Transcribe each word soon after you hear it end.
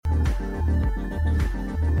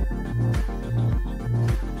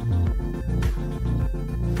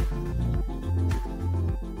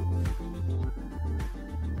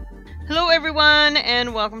everyone,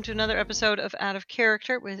 and welcome to another episode of Out of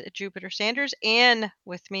Character with Jupiter Sanders. And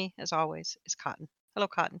with me, as always, is Cotton. Hello,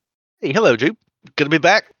 Cotton. Hey, hello, Jupe. Good to be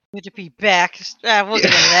back. Good to be back. We'll get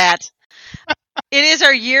into that. It is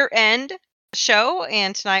our year-end show,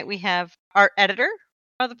 and tonight we have our editor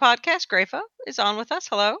of the podcast, Grayfo, is on with us.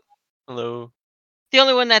 Hello. Hello. The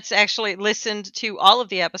only one that's actually listened to all of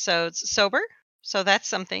the episodes sober, so that's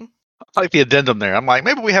something. I like the addendum there. I'm like,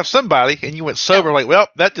 maybe we have somebody, and you went sober. Yep. Like, well,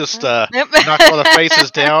 that just knocked all the faces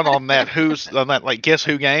down on that Guess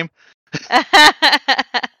Who game.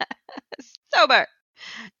 Sober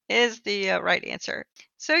is the right answer.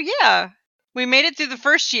 So yeah, we made it through the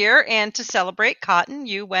first year, and to celebrate, Cotton,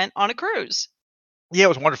 you went on a cruise. Yeah, it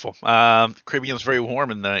was wonderful. Caribbean's very warm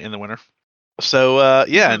in the winter, so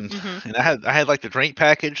and I had like the drink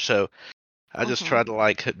package, so I just tried to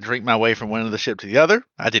like drink my way from one end of the ship to the other.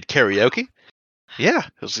 I did karaoke. Yeah,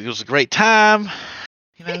 it was a great time.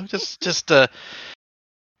 You know, just I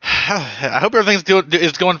hope everything's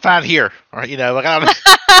is going fine here. Or I don't know.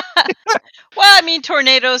 Well, I mean,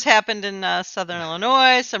 tornadoes happened in southern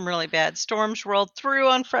Illinois. Some really bad storms rolled through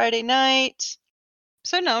on Friday night.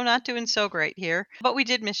 So no, not doing so great here. But we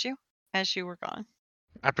did miss you as you were gone.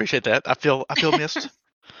 I appreciate that. I feel missed.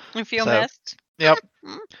 You feel missed? Yep.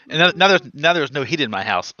 And now there's no heat in my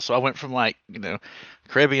house, so I went from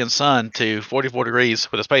Caribbean sun to 44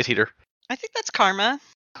 degrees with a space heater. I think that's karma.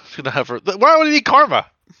 Why would it be karma?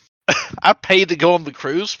 I paid to go on the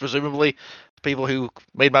cruise. Presumably, people who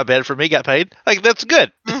made my bed for me got paid. Like, that's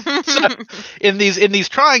good. So, in these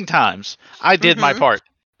trying times, I did my part.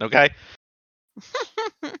 Okay.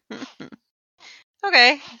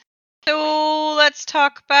 Okay. So let's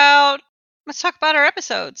talk about our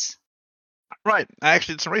episodes. Right. I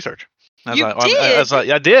actually did some research. I did.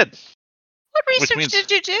 What research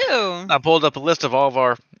did you do? I pulled up a list of all of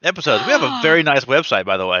our episodes. We have a very nice website,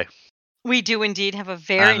 by the way. We do indeed have a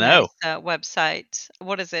very nice website.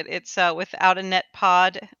 What is it? It's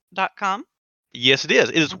withoutanetpod.com. Yes, it is.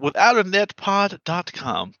 It is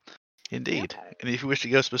withoutanetpod.com. Indeed. Yeah. And if you wish to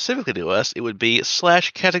go specifically to us, it would be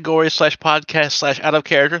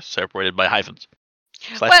 /category/podcast/out-of-character, separated by hyphens.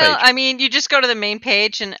 Well, page. I mean, you just go to the main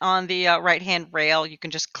page, and on the right-hand rail, you can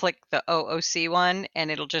just click the OOC one, and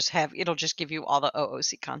it'll just give you all the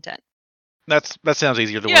OOC content. That sounds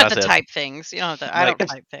easier than what I said. You don't have to type things. You don't have to. I don't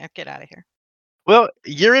type things. Get out of here. Well,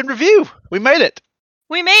 year in review. We made it.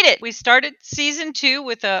 We started season 2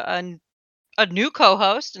 with a new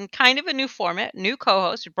co-host and kind of a new format. New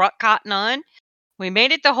co-host. We brought Cotton on. We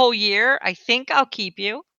made it the whole year. I think I'll keep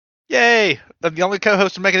you. Yay! I'm the only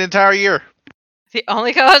co-host to make an entire year. The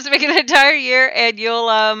only co-host to make an entire year, and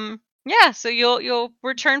you'll you'll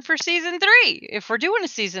return for season 3 if we're doing a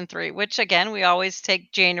season 3. Which again, we always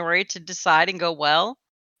take January to decide and go. Well,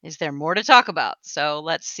 is there more to talk about? So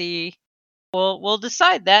let's see. We'll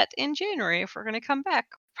decide that in January if we're going to come back.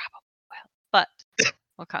 Probably will, but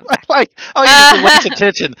we'll come back. You just waste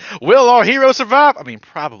attention. Will our hero survive? I mean,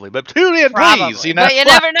 probably, but tune in, please. You know, but you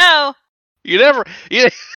never know. They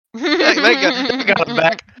got him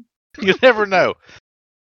back. You never know.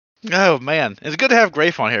 Oh man, it's good to have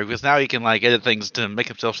Grafe on here because now he can edit things to make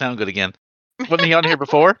himself sound good again. Wasn't he on here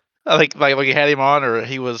before? I think like you had him on, or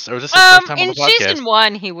was this his first time on the podcast? In season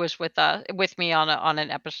 1, he was with me on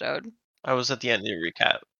an episode. I was at the end of your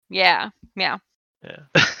recap. Yeah. Yeah. Yeah.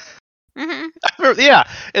 I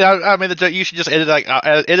mean, the joke, you should just edit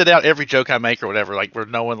out every joke I make or whatever, where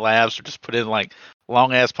no one laughs, or just put in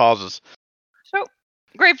long ass pauses. So,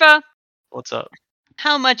 Grayfa, what's up?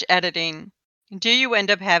 How much editing do you end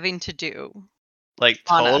up having to do?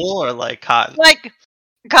 Total or Cotton?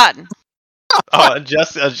 Cotton. Oh,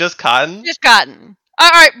 just Cotton? Just Cotton. All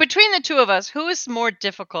right, between the two of us, who is more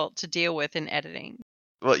difficult to deal with in editing?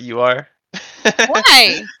 Well, you are.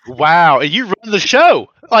 Why? Wow, and you run the show.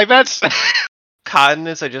 That's... Cotton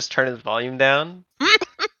is I just turn his volume down.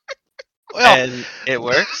 And it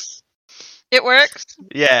works. It works?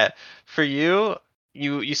 Yeah. For you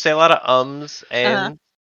say a lot of ums and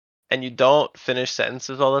you don't finish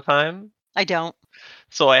sentences all the time. I don't.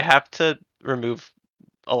 So I have to remove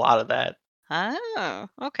a lot of that. Oh,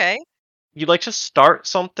 okay. You like to start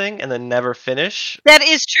something and then never finish. That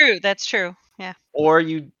is true. That's true. Yeah. Or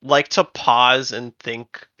you like to pause and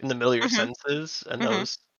think in the middle of your sentences, and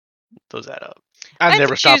those add up. I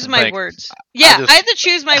never choose my words. Yeah, I have to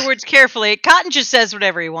choose my words carefully. Cotton just says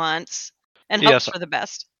whatever he wants and hopes for the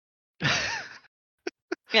best.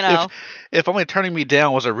 You know, if only turning me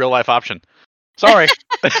down was a real life option. Sorry.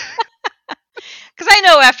 Because I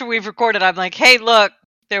know after we've recorded, I'm like, hey, look,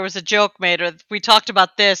 there was a joke made, or we talked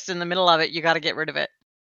about this in the middle of it. You got to get rid of it.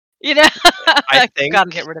 You know, I think got to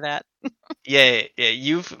get rid of that. Yeah.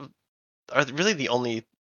 are really the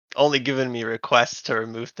only given me requests to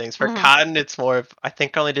remove things. For Cotton, it's more of, I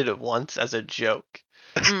think I only did it once as a joke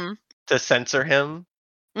to censor him,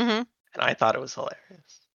 and I thought it was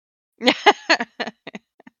hilarious.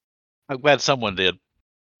 I'm glad someone did.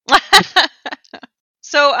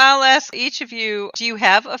 So I'll ask each of you, do you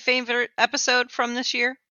have a favorite episode from this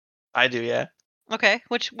year? I do, yeah. Okay,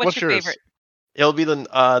 what's your favorite? It'll be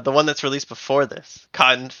the one that's released before this.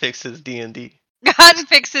 Cotton Fixes D&D. Cotton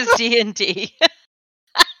Fixes D&D.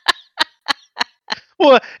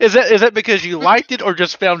 Well, is that because you liked it, or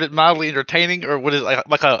just found it mildly entertaining, or what is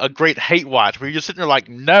like a great hate watch where you're just sitting there like,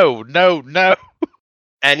 no.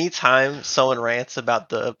 Anytime someone rants about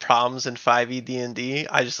the problems in 5e D&D,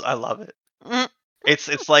 I love it.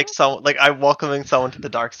 It's like I'm welcoming someone to the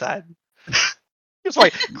dark side. It's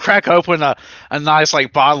like crack open a nice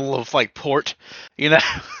like bottle of like port,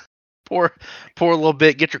 pour a little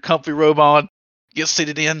bit, get your comfy robe on, get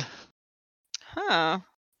seated in. Huh.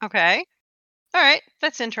 Okay. All right,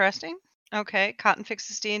 that's interesting. Okay, Cotton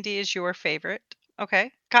Fixes D&D is your favorite.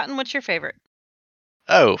 Okay, Cotton, what's your favorite?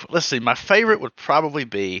 Oh, let's see. My favorite would probably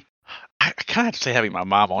be, I kind of have to say having my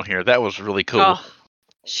mom on here. That was really cool. Oh,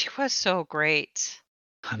 she was so great.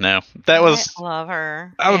 I know. I love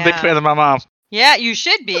her. I'm a big fan of my mom. Yeah, you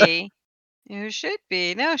should be. You should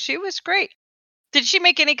be. No, she was great. Did she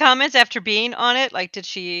make any comments after being on it? Like, did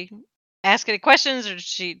she ask any questions, or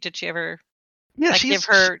did she ever give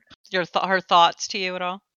her her thoughts to you at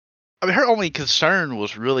all? I mean, her only concern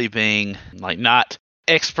was really being like not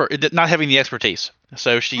having the expertise.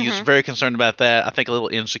 So she's very concerned about that. I think a little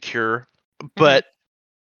insecure, but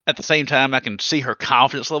at the same time, I can see her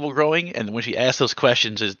confidence level growing. And when she asks those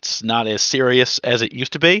questions, it's not as serious as it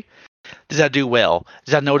used to be. Did I do well?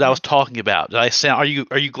 Did I know what I was talking about? Did I sound?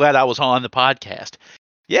 Are you glad I was on the podcast?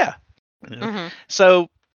 Yeah. So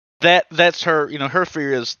that's her. Her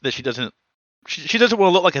fear is that she doesn't want to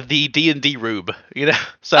look like a D&D rube.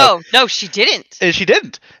 So no, she didn't. And she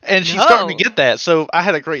didn't. And she's starting to get that. So I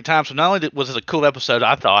had a great time. So not only was it a cool episode,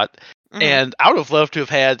 I thought, and I would have loved to have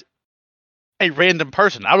had a random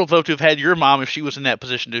person. I would have loved to have had your mom if she was in that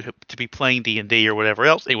position to be playing D&D or whatever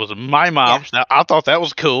else. It was my mom. Yeah. I thought that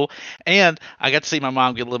was cool, and I got to see my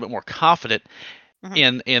mom get a little bit more confident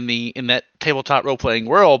in that tabletop role playing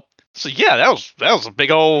world. So yeah, that was a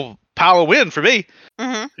big old pile of win for me.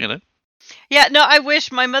 Yeah, no, I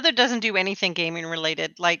wish. My mother doesn't do anything gaming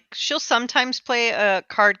related. Like, she'll sometimes play a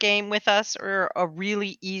card game with us, or a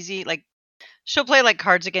really easy, like, she'll play like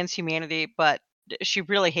Cards Against Humanity, but she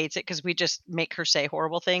really hates it because we just make her say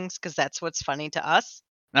horrible things because that's what's funny to us.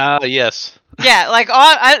 Yes. Yeah, like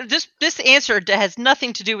this answer has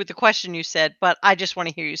nothing to do with the question you said, but I just want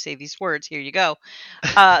to hear you say these words. Here you go.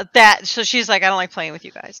 So she's like, I don't like playing with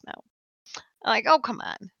you guys now. I'm like, oh, come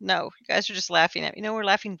on. No, you guys are just laughing at me. No, we're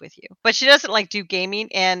laughing with you. But she doesn't like do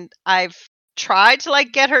gaming, and I've tried to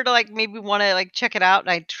like get her to like maybe want to like check it out,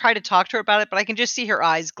 and I try to talk to her about it, but I can just see her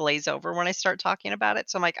eyes glaze over when I start talking about it.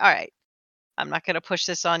 So I'm like, all right, I'm not going to push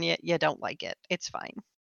this on you. You don't like it. It's fine.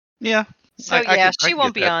 Yeah. So she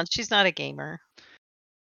won't be on. She's not a gamer.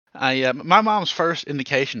 My mom's first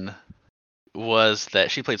indication was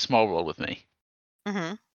that she played Small World with me.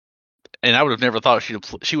 And I would have never thought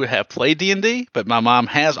she would have played D&D, but my mom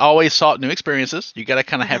has always sought new experiences. You got to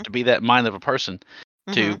kind of have to be that mind of a person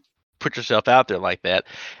to put yourself out there like that.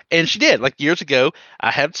 And she did. Like years ago,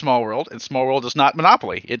 I had Small World, and Small World is not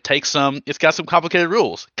Monopoly. It's got some complicated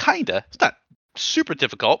rules. Kinda. It's not super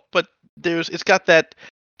difficult, but it's got the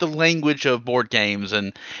language of board games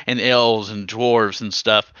and elves and dwarves and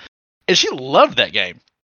stuff. And she loved that game.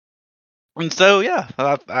 And so, yeah,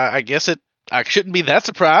 I guess I shouldn't be that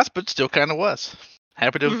surprised, but still kind of was.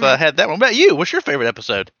 Happy to have had that one. What about you? What's your favorite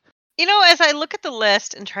episode? As I look at the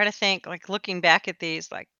list and try to think, like looking back at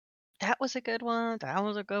these, like that was a good one. That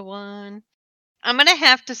was a good one. I'm going to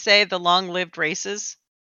have to say the Long-Lived Races.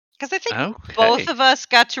 Because I think both of us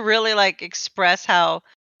got to really like express how it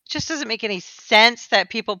just doesn't make any sense that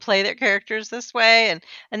people play their characters this way.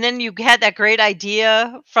 And then you had that great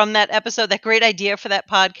idea from that episode, that great idea for that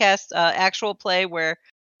podcast, actual play where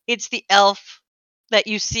it's the elf that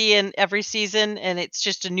you see in every season, and it's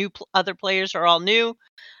just a new other players are all new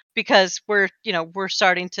because we're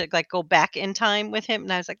starting to like go back in time with him.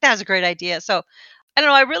 And I was like, that's a great idea. So I don't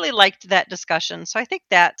know. I really liked that discussion. So I think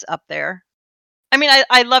that's up there. I mean,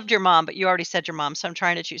 I loved your mom, but you already said your mom, so I'm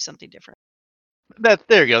trying to choose something different.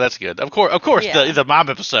 There you go. That's good. Of course, Yeah. the mom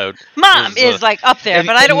episode. Mom is like up there,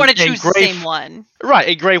 but I don't want to choose the same one. Right,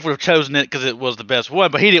 and Grave would have chosen it because it was the best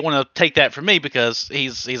one, but he didn't want to take that from me because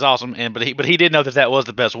he's awesome, but he did know that was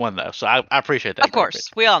the best one though. So I appreciate that. Of course,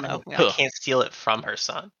 we all know. I can't steal it from her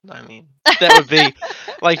son. I mean, that would be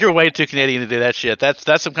like you're way too Canadian to do that shit.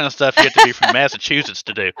 That's some kind of stuff you have to be from Massachusetts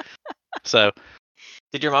to do. So,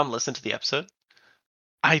 did your mom listen to the episode?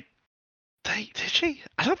 Did she?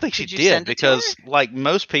 I don't think she did because, like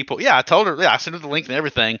most people, I told her. Yeah, I sent her the link and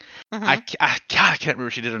everything. Mm-hmm. I can't remember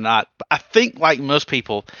if she did or not. But I think, like most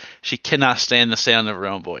people, she cannot stand the sound of her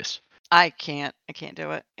own voice. I can't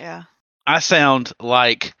do it. Yeah. I sound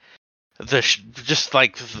like just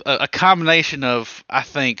like a combination of, I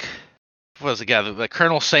think, what was the guy, the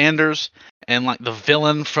Colonel Sanders and like the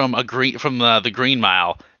villain from the Green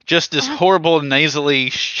Mile. Just this horrible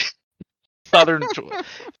nasally southern.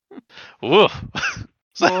 Woof.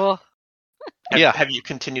 So, Have you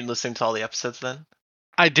continued listening to all the episodes then?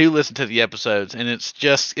 I do listen to the episodes, and it's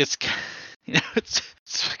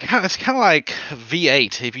kind of like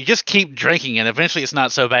V8. If you just keep drinking it, eventually it's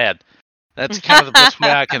not so bad. That's kind of the best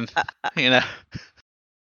way I can,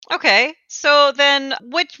 Okay, so then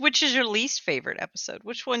which is your least favorite episode?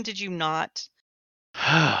 Which one did you not?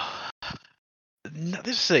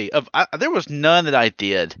 Let's see. There was none that I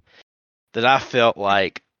did that I felt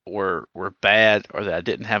like were bad or that I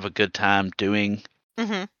didn't have a good time doing.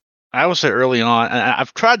 Mm-hmm. I would say early on, and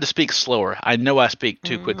I've tried to speak slower. I know I speak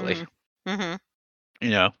too quickly.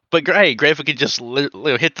 Mm-hmm. But hey, Grave, could just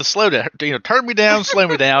hit the slow down, turn me down, slow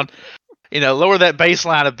me down, lower that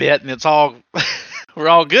baseline a bit, and it's all we're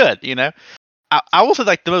all good. I will say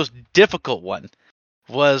like the most difficult one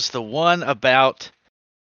was the one about,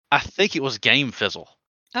 I think it was Game Fizzle.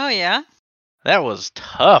 Oh yeah, that was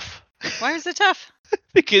tough. Why was it tough?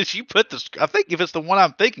 Because you put I think if it's the one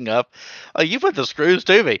I'm thinking of, you put the screws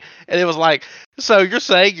to me. And it was like, so you're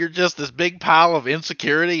saying you're just this big pile of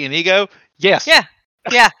insecurity and ego? Yes. Yeah.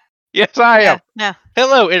 Yes, I am. No.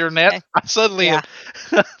 Hello, Internet. Okay. I suddenly am.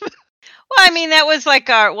 Well, I mean, that was like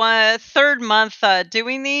our third month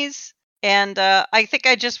doing these. And I think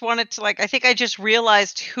I just wanted to, I think I just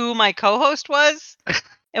realized who my co-host was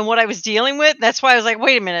and what I was dealing with. That's why I was like,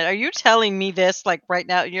 wait a minute, are you telling me this right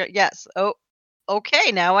now? Yes. Oh,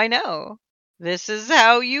 okay, now I know. This is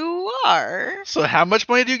how you are. So how much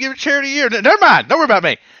money do you give a charity a year? Never mind. Don't worry about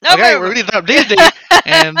me. No, okay, we're going to up D&D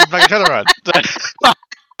and I can turn around. But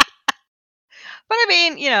I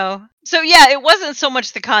mean, so yeah, it wasn't so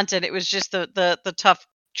much the content. It was just the tough,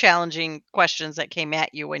 challenging questions that came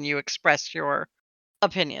at you when you expressed your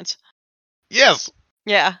opinions. Yes.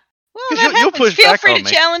 Yeah. Well, you'll push Feel free to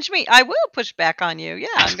challenge me. I will push back on you. Yeah,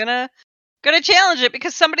 I'm gonna challenge it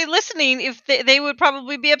because somebody listening, if they would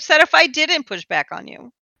probably be upset if I didn't push back on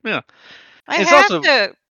you. Yeah. I have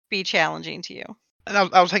to be challenging to you. And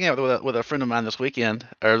I was hanging out with a friend of mine this weekend,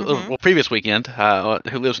 or previous weekend,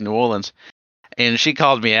 who lives in New Orleans, and she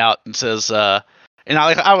called me out and says, and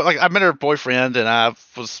I met her boyfriend, and I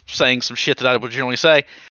was saying some shit that I would generally say,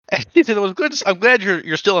 and she said, "It was good. I'm glad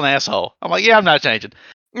you're still an asshole." I'm like, "Yeah, I'm not changing."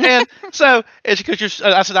 And so, and she goes,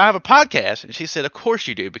 I said, "I have a podcast," and she said, "Of course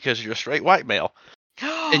you do, because you're a straight white male,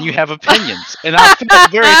 and you have opinions." And I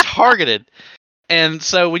felt very targeted. And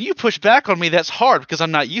so when you push back on me, that's hard because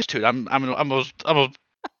I'm not used to it. I'm a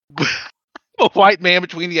white man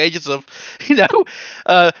between the ages of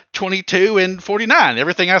 22 and 49.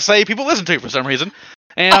 Everything I say, people listen to for some reason,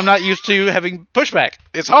 and I'm not used to having pushback.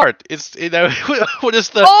 It's hard. It's what is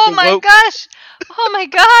the? Oh my gosh! Oh my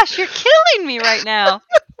gosh! You're killing me right now.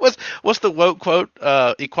 What's the woke quote?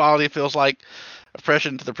 Equality feels like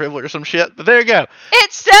oppression to the privileged or some shit. But there you go.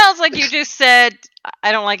 It sounds like you just said,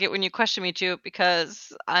 I don't like it when you question me, too,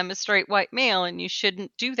 because I'm a straight white male and you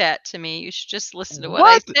shouldn't do that to me. You should just listen to what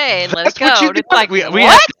I say and let it go. It's like, we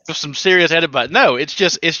have some serious edit, but no, it's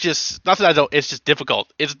just not that I don't. It's just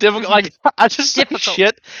difficult. It's difficult. Like I just say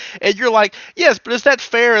shit, and you're like, yes, but is that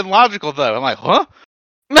fair and logical though? I'm like, huh?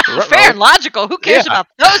 Fair and logical. Who cares about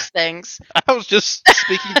those things? I was just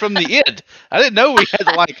speaking from the end. I didn't know we had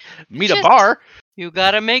to meet a bar. You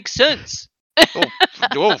gotta make sense.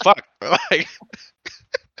 Oh fuck! I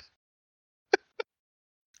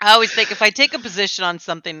always think if I take a position on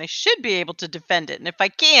something, I should be able to defend it, and if I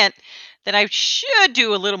can't, then I should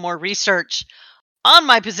do a little more research on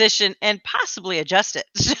my position and possibly adjust it.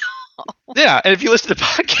 Yeah, and if you listen to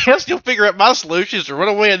podcasts, you'll figure out my solution is to run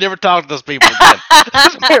away and never talk to those people again.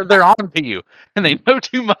 They're on to you, and they know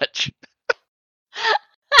too much.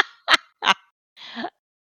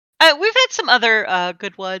 We've had some other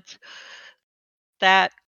good ones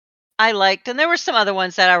that I liked, and there were some other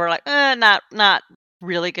ones that I were like, not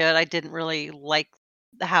really good. I didn't really like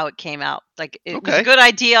how it came out. Like it was a good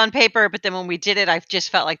idea on paper, but then when we did it, I just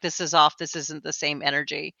felt like this is off. This isn't the same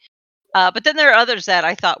energy. But then there are others that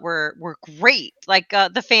I thought were great, like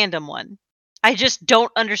the fandom one. I just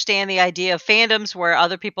don't understand the idea of fandoms where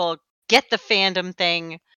other people get the fandom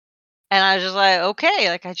thing, and I was just like, okay,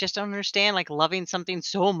 like I just don't understand like loving something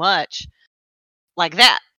so much like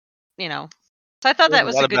that, you know. So I thought that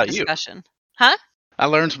was a good discussion. You. Huh? I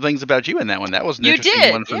learned some things about you in that one. That was an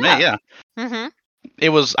interesting one for me. Yeah. Mm-hmm. It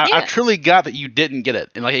was. I truly got that you didn't get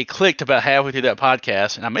it, and like it clicked about halfway through that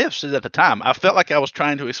podcast. And I may have said it at the time. I felt like I was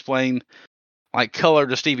trying to explain like color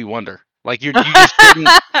to Stevie Wonder. Like you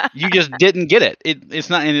just didn't get it.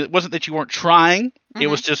 It's not, and it wasn't that you weren't trying.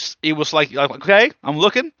 Mm-hmm. It was like okay, I'm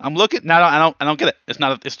looking. No, I don't get it.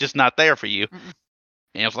 It's just not there for you. Mm-hmm.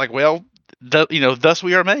 And it's like, well, thus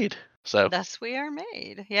we are made. So thus we are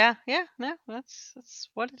made. Yeah. No, that's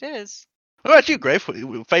what it is. What about you, Grafe?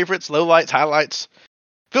 Favorites, lowlights, highlights?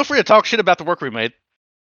 Feel free to talk shit about the work we made.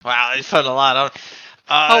 Wow, I put a lot on.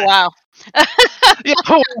 Oh wow. Yeah,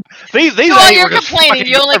 these you're complaining.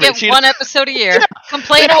 You only get one episode a year. Yeah.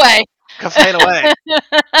 Complain away. Complain away.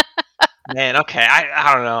 Man, okay.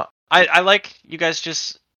 I don't know. I like you guys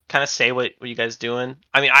just kind of say what you guys doing.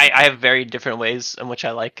 I mean, I have very different ways in which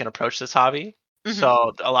I like and approach this hobby. Mm-hmm.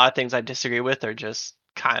 So a lot of things I disagree with are just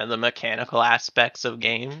kind of the mechanical aspects of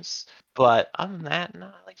games. But other than that, no,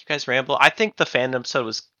 I like you guys ramble. I think the fandom episode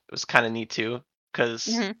was kind of neat too, because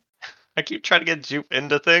I keep trying to get Jupe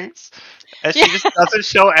into things, and she just doesn't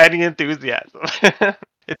show any enthusiasm.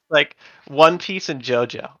 It's like One Piece and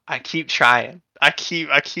JoJo. I keep trying. I keep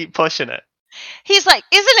pushing it. He's like,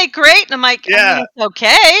 "Isn't it great?" And I'm like, "Yeah, I mean, it's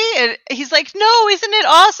okay." And he's like, "No, isn't it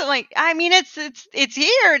awesome?" Like, I mean, it's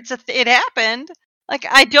here. It happened. Like,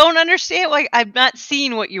 I don't understand. Like, I've not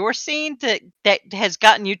seen what you're seeing that has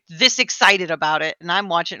gotten you this excited about it, and I'm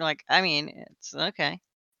watching. Like, I mean, it's okay.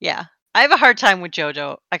 Yeah, I have a hard time with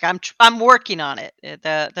JoJo. Like, I'm working on it.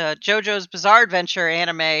 The JoJo's Bizarre Adventure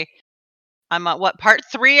anime. I'm at part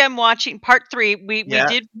 3. I'm watching part 3. We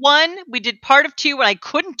did 1. We did part of 2, and I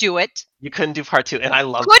couldn't do it. You couldn't do part 2, and I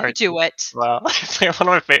love part 2. It. Well, it's like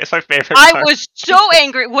it's my favorite. I was so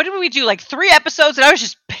angry. What did we do? Like 3 episodes, and I was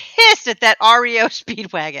just pissed at that REO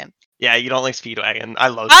Speedwagon. Yeah, you don't like Speedwagon. I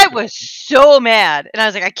love. I was so mad, and I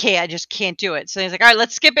was like, I just can't do it. So he's like, all right,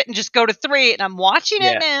 let's skip it and just go to 3. And I'm watching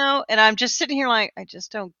it now, and I'm just sitting here like, I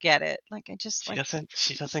just don't get it. Like,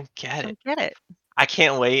 she doesn't get it. Get it. I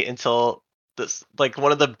can't wait until this. Like,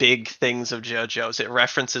 one of the big things of JoJo's, it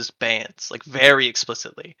references bands like very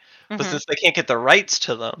explicitly, but since they can't get the rights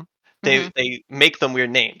to them, they make them weird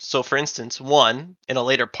names. So, for instance, one in a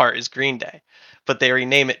later part is Green Day, but they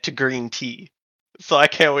rename it to Green Tea. So I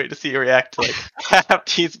can't wait to see you react to like half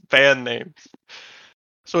these band names.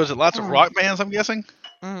 So is it lots of rock bands, I'm guessing?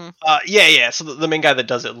 Mm-hmm. Yeah. So the main guy that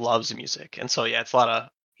does it loves music, and so it's a lot of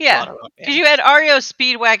because you had REO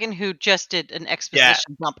Speedwagon who just did an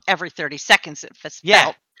exposition bump every 30 seconds. It felt.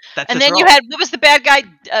 Yeah, and then you had what was the bad guy?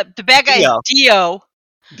 The bad guy is Dio.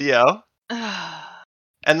 Dio.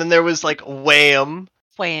 And then there was like Wham.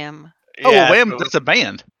 Wham. Yeah, Wham. That's a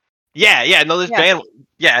band. Yeah. No, there's band.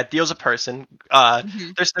 Yeah, Dio's a person.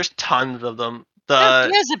 There's tons of them.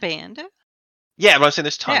 Dio's a band. Yeah, but I'm saying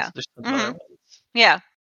there's tons. Yeah. There's tons of other ones. Yeah.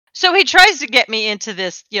 So he tries to get me into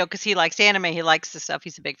this, because he likes anime. He likes this stuff.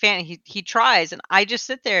 He's a big fan. He tries, and I just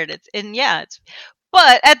sit there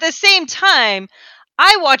but at the same time,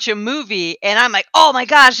 I watch a movie and I'm like, oh my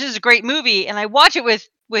gosh, this is a great movie, and I watch it with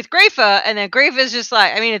Grafa, and then Grafa's just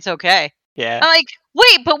like, I mean, it's okay. Yeah. I'm like,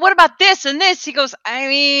 wait, but what about this and this? He goes, I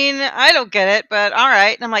mean, I don't get it, but all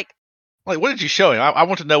right. And I'm like, what did you show him? I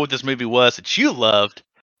want to know what this movie was that you loved.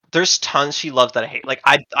 There's tons she loves that I hate. Like,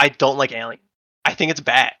 I don't like Alien. I think it's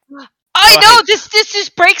bad. I know, this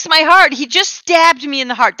just breaks my heart. He just stabbed me in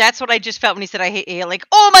the heart. That's what I just felt when he said I hate Alien. Like,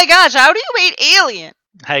 oh my gosh, how do you hate Alien?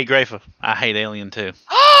 Hey, Grafa, I hate Alien too.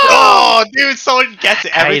 Oh, dude, someone gets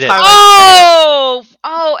it every time.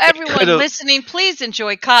 Oh, everyone listening, please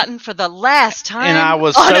enjoy Cotton for the last time. And I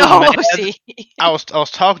was mad. I was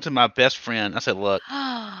talking to my best friend. I said, look,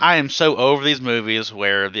 I am so over these movies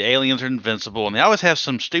where the aliens are invincible, and they always have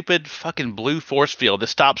some stupid fucking blue force field that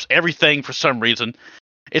stops everything for some reason.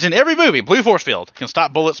 It's in every movie. Blue force field can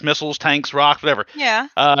stop bullets, missiles, tanks, rocks, whatever. Yeah.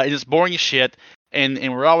 It's boring as shit. And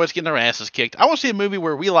we're always getting our asses kicked. I want to see a movie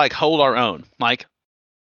where we like hold our own. Like,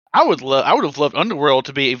 I would have loved Underworld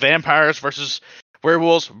to be vampires versus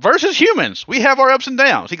werewolves versus humans. We have our ups and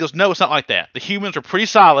downs. He goes, no, it's not like that. The humans are pretty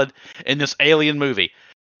solid in this Alien movie.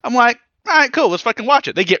 I'm like, all right, cool, let's fucking watch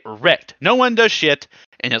it. They get wrecked. No one does shit,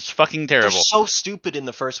 and it's fucking terrible. They're so stupid in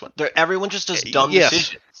the first one. Everyone just does dumb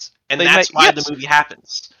decisions, and that's why the movie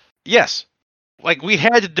happens. Yes, like we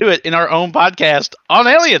had to do it in our own podcast on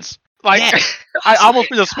Aliens. Like I almost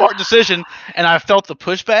did a smart decision, and I felt the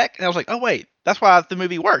pushback, and I was like, oh wait, that's why the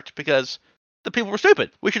movie worked, because the people were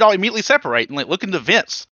stupid. We should all immediately separate and like look into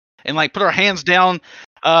vents and like put our hands down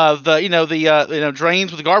the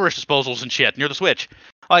drains with the garbage disposals and shit near the switch.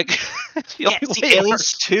 Like,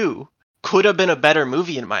 Aliens 2 could have been a better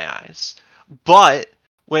movie in my eyes, but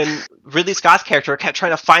when Ridley Scott's character kept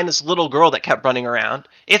trying to find this little girl that kept running around,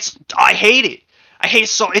 I hate it. I hate it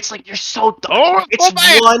so. It's like you're so dumb.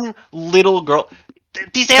 One little girl.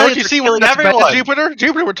 These aliens are killing everyone.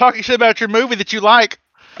 Jupiter, we're talking shit about your movie that you like.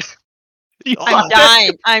 I'm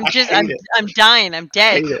dying. I'm dying. I'm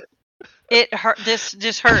dead. It hurt. This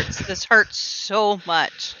just hurts. This hurts so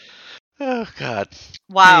much. Oh God.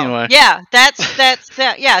 Wow. Anyway. Yeah, that's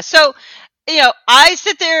that. Yeah. So, I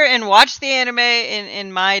sit there and watch the anime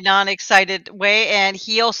in my non-excited way, and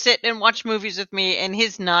he'll sit and watch movies with me in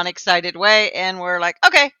his non-excited way, and we're like,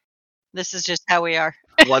 okay, this is just how we are.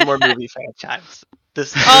 One more movie franchise.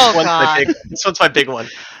 This one's my big one.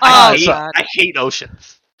 I hate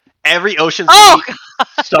Oceans. Every Oceans movie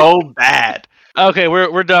is so bad. Okay,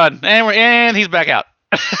 we're done, and he's back out.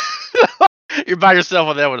 You're by yourself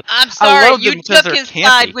on that one. I'm sorry, you took his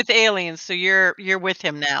side with Aliens, so you're with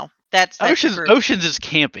him now. That's Oceans is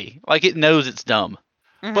campy. Like it knows it's dumb.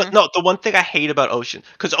 Mm-hmm. But no, the one thing I hate about Ocean,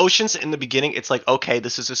 because Oceans in the beginning, it's like, okay,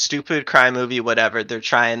 this is a stupid crime movie, whatever. They're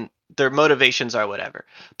trying, their motivations are whatever.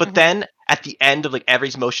 But then at the end of like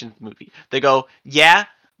every motion movie, they go, yeah,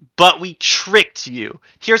 but we tricked you.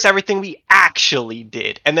 Here's everything we actually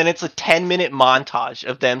did. And then it's a 10-minute montage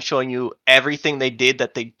of them showing you everything they did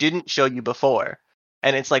that they didn't show you before.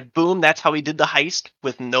 And it's like, boom, that's how we did the heist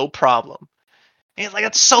with no problem. And it's like,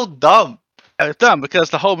 it's so dumb. It's dumb because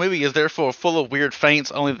the whole movie is therefore full of weird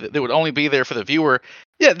feints. They would only be there for the viewer.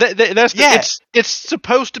 Yeah, it's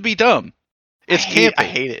supposed to be dumb. It's campy. I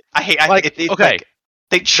hate it. I hate it. Like,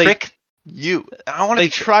 they trick you. They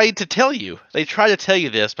tried to tell you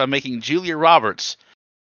this by making Julia Roberts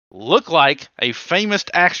look like a famous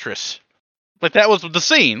actress. Like that was the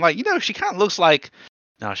scene. Like, she kind of looks like.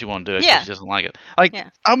 No, she won't do it. Yeah. She doesn't like it. Like,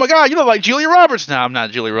 oh my God, you look like Julia Roberts. No, I'm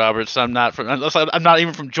not Julia Roberts. I'm not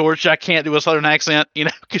even from Georgia. I can't do a Southern accent,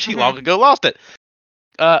 because she long ago lost it.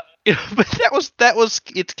 But it's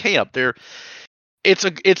camp.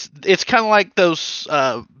 It's kind of like those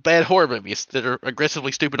bad horror movies that are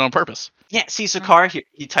aggressively stupid on purpose. Yeah, see, Sakar,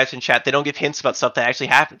 he types in chat, they don't give hints about stuff that actually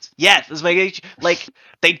happens. Yes, like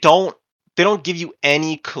they don't give you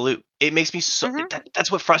any clue. It makes me so.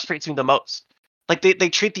 That's what frustrates me the most. Like they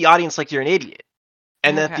treat the audience like you're an idiot,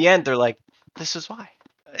 and then at the end they're like, "This is why."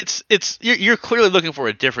 You're clearly looking for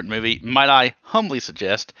a different movie. Might I humbly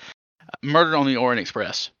suggest Murder on the Orient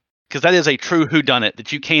Express, because that is a true whodunit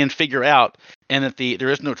that you can figure out, and that there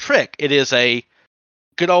is no trick. It is a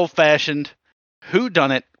good old fashioned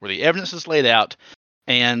whodunit where the evidence is laid out,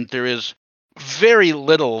 and there is very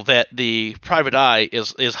little that the private eye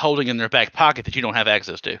is holding in their back pocket that you don't have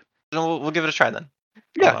access to. We'll give it a try then.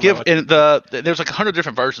 Yeah, there's like 100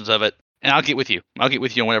 different versions of it, and I'll get with you. on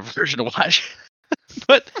whatever version to watch.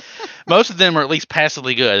 But most of them are at least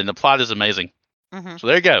passively good, and the plot is amazing. So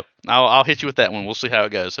there you go. I'll hit you with that one. We'll see how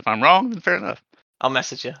it goes. If I'm wrong, then fair enough. I'll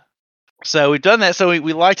message you. So we've done that. So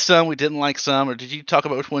we liked some, we didn't like some. Or did you talk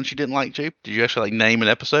about which ones you didn't like, Jupe? Did you actually name an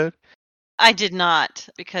episode? I did not,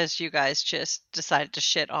 because you guys just decided to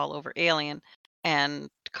shit all over Alien and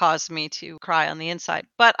caused me to cry on the inside.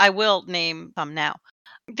 But I will name some now.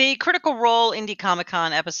 The Critical Role Indie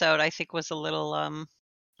Comic-Con episode, I think, was a little,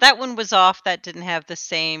 that one was off. That didn't have the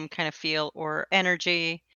same kind of feel or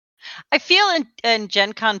energy. I feel in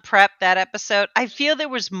Gen Con prep, that episode, I feel there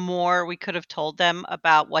was more we could have told them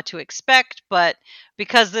about what to expect, but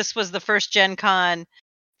because this was the first Gen Con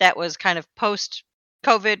that was kind of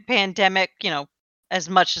post-COVID pandemic, as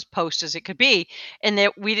much as post as it could be, and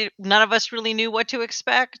that none of us really knew what to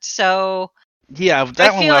expect, so yeah,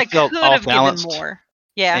 that one I felt off balance. More.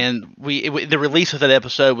 Yeah, and the release of that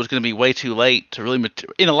episode was going to be way too late to really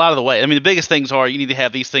in a lot of the way. I mean, the biggest things are you need to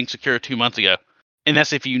have these things secured 2 months ago, and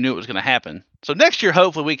that's if you knew it was going to happen. So next year,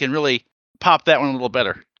 hopefully, we can really pop that one a little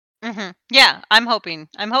better. Yeah, I'm hoping.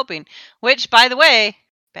 Which, by the way,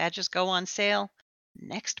 badges go on sale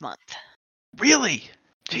next month. Really?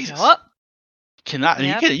 Jesus.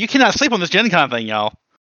 You cannot sleep on this Gen Con thing, y'all.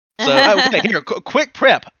 So here, quick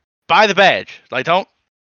prep. Buy the badge. Like don't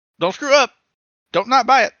screw up. Don't not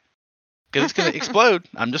buy it, because it's going to explode.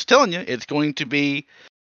 I'm just telling you, it's going to be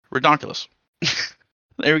redonkulous.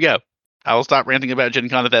 There we go. I will stop ranting about Gen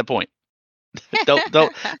Con at that point.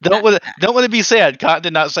 don't want to be sad. Cotton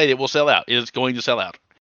did not say it will sell out. It is going to sell out.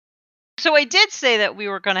 So I did say that we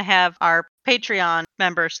were going to have our Patreon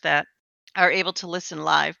members that are able to listen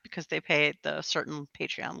live because they pay the certain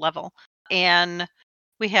Patreon level. And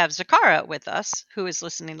we have Zakara with us, who is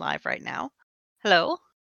listening live right now. Hello.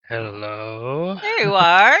 Hello. There you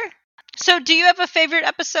are. So do you have a favorite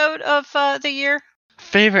episode of the year?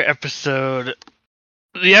 Favorite episode?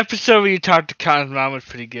 The episode where you talked to Cotton's mom was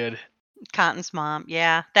pretty good. Cotton's mom.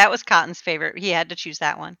 Yeah, that was Cotton's favorite. He had to choose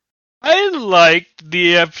that one. I liked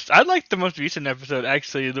the most recent episode,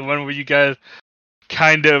 actually, the one where you guys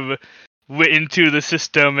kind of went into the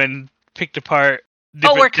system and picked apart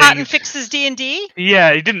where things. Cotton fixes D&D?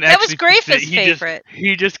 Yeah, he didn't actually. That was Graf's favorite.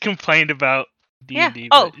 He just complained about D&D.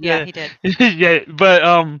 Yeah. He did. Yeah, but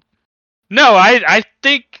no, I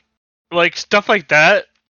think like stuff like that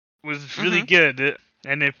was really good.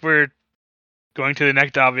 And if we're going to the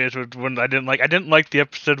next obvious one, I didn't like the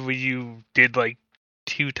episode where you did like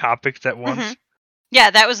 2 topics at once. Mm-hmm. Yeah,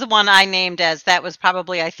 that was the one I named as that was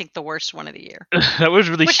probably, I think, the worst one of the year. That was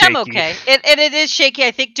really shaky. Which I'm okay. It is shaky.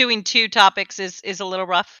 I think doing 2 topics is a little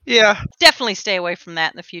rough. Yeah. Definitely stay away from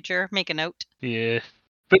that in the future. Make a note. Yeah.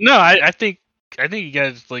 But no, I think you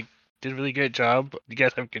guys like did a really good job. You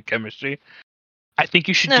guys have good chemistry. I think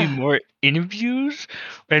you should do more interviews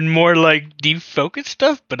and more like deep focus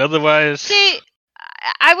stuff, but otherwise... See,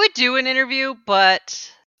 I would do an interview,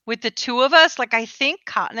 but... with the 2 of us, like I think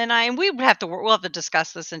Cotton and I, and we'll have to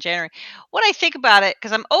discuss this in January. What I think about it,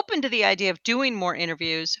 because I'm open to the idea of doing more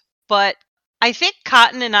interviews, but I think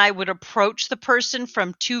Cotton and I would approach the person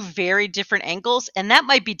from 2 very different angles, and that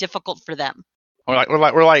might be difficult for them.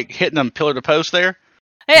 We're like hitting them pillar to post there.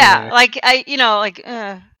 Yeah. Like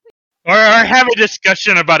Or have a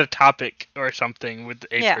discussion about a topic or something with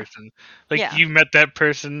a person. Like you met that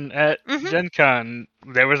person at Gen Con.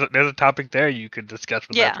 There's a topic there you could discuss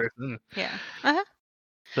with that person. Yeah. Uh-huh.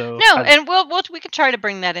 So and we can try to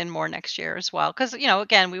bring that in more next year as well, because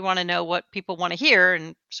again, we want to know what people want to hear,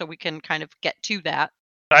 and so we can kind of get to that.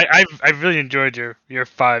 I really enjoyed your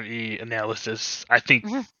 5e analysis. I think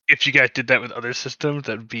if you guys did that with other systems,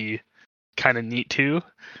 that would be kind of neat too.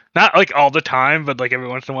 Not like all the time, but like every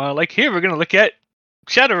once in a while. Like here, we're gonna look at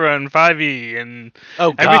Shadowrun 5e and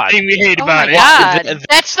everything we hate about it. God.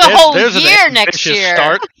 That's the whole year next year.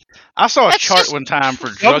 Start. I saw a chart one time for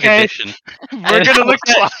drug addiction. We're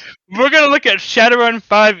gonna look at Shadowrun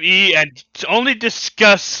 5e and only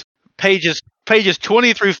discuss pages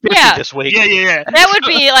 20 through 50 this week. Yeah. That would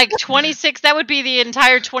be like 26. That would be the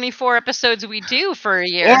entire 24 episodes we do for a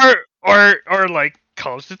year. Or like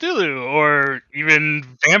Call of Cthulhu, or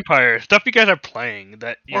even Vampire stuff you guys are playing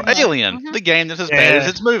or Alien, the game that's as bad as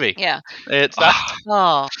its movie. Yeah, it's not.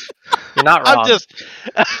 Oh, you're not wrong. I'm just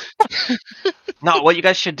no. What you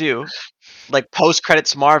guys should do, like post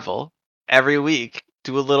credits Marvel every week,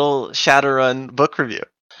 do a little Shadowrun book review.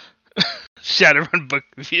 Shadowrun book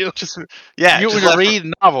review. You would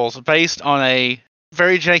read novels based on a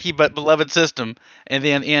very janky but beloved system, and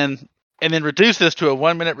then reduce this to a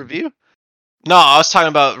 1-minute review. No, I was talking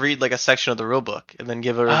about read like a section of the rule book and then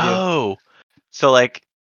give a review. Oh. So like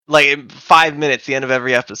 5 minutes, the end of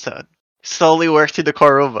every episode. Slowly work through the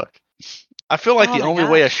core rule book. I feel like the only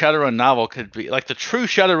way a Shadowrun novel could be, like the true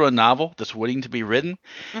Shadowrun novel that's waiting to be written,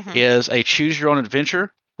 is a choose your own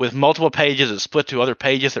adventure with multiple pages that split to other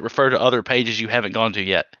pages that refer to other pages you haven't gone to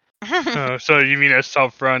yet. So you mean a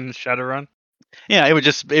self-run Shadowrun? Yeah, it would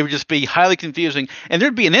just be highly confusing, and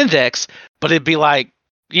there'd be an index, but it'd be like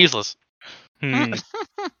useless.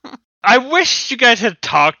 I wish you guys had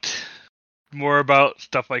talked more about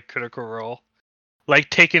stuff like Critical Role,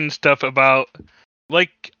 like taking stuff about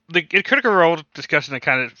like the Critical Role discussion that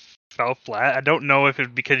kind of fell flat. I don't know if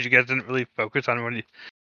it's because you guys didn't really focus on when you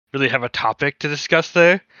really have a topic to discuss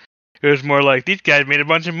there. It was more like, these guys made a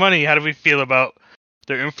bunch of money. How do we feel about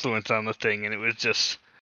their influence on the thing? And it was just,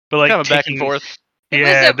 but like kind of back and forth.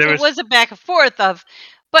 It was a back and forth of.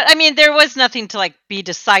 But, I mean, there was nothing to, like, be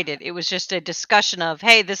decided. It was just a discussion of,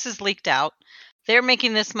 hey, this is leaked out. They're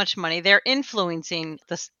making this much money. They're influencing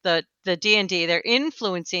the D&D. They're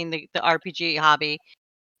influencing the RPG hobby.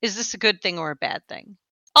 Is this a good thing or a bad thing?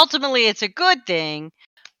 Ultimately, it's a good thing,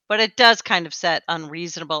 but it does kind of set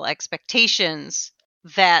unreasonable expectations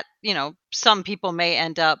that, some people may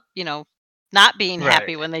end up, not being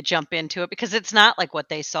happy when they jump into it because it's not like what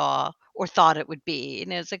they saw or thought it would be.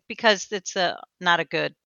 And it's like, because it's not a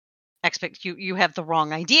good you have the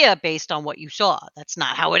wrong idea based on what you saw. That's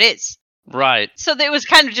not how it is. Right. So it was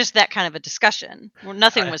kind of just that kind of a discussion where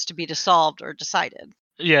nothing was to be solved or decided.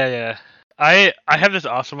 Yeah. I have this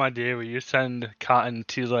awesome idea where you send Cotton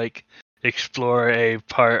to like explore a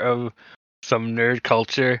part of some nerd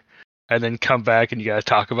culture and then come back and you guys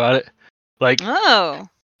talk about it. Like, go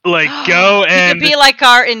and you could be like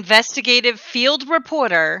our investigative field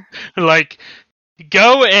reporter. Like,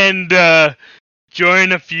 go and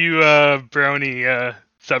join a few brony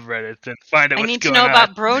subreddits and find out what's going on. I need to know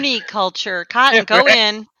about brony culture. Cotton, go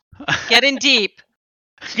in, get in deep,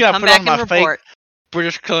 come back and report.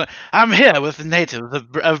 British I'm here with the natives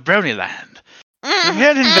of Bronyland. I'm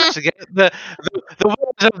here to investigate the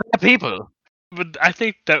words of their people. But I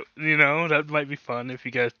think that, that might be fun if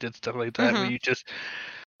you guys did stuff like that, where you just,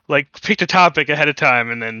 picked a topic ahead of time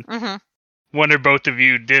and then one or both of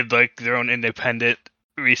you did, their own independent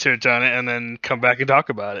research on it and then come back and talk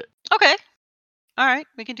about it. Okay. All right,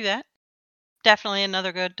 we can do that. Definitely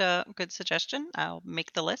another good suggestion. I'll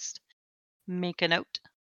make the list. Make a note.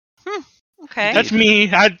 Okay. That's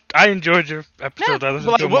me. I enjoyed your episode.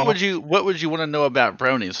 Yeah. What would you want to know about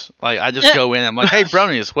bronies? I just go in and I'm like, hey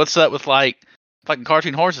bronies, what's up with fucking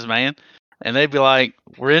cartoon horses, man? And they'd be like,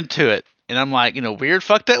 we're into it. And I'm like, weird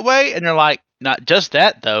fuck that way? And they're like, not just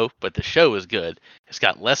that though, but the show is good. It's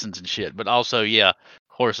got lessons and shit, but also, yeah,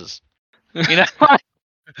 horses. I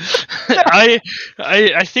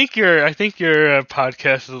think your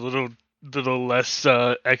podcast is a little less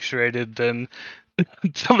X-rated than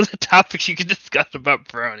some of the topics you can discuss about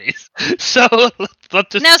bronies. So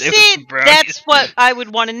let's just now see. That's what I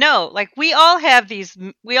would want to know. We all have these,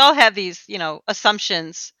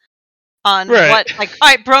 assumptions on what. All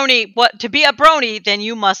right, brony. What to be a brony? Then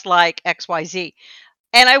you must like XYZ.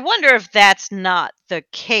 And I wonder if that's not the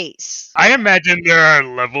case. I imagine there are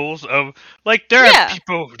levels of there are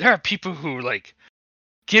people who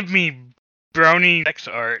give me brony sex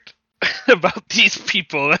art about these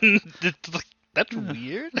people, and it's that's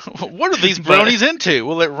weird. What are these bronies into?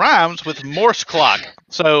 Well, it rhymes with Morse clock.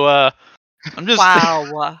 So I'm just wow.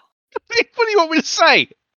 What do you want me to say?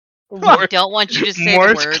 I don't want you to say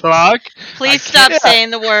Morse the words. Clock? Please stop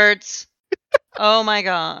saying the words. Oh my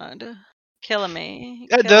god. Killing me.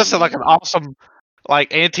 That does sound like an awesome,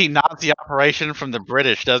 anti-Nazi operation from the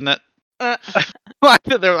British, doesn't it? Like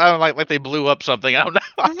they blew up something. I don't know.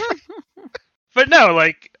 But no,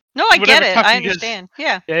 no, I get it. I understand.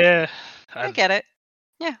 Yeah. I get it.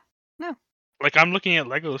 Yeah. No. I'm looking at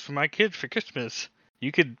Legos for my kids for Christmas.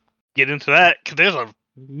 You could get into that because there's a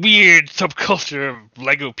weird subculture of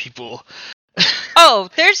Lego people. Oh,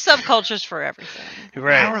 there's subcultures for everything.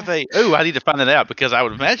 Right. How are they? Oh, I need to find that out because I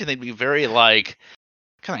would imagine they'd be very kind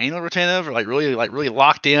of anal retentive or really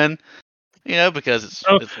locked in. Because it's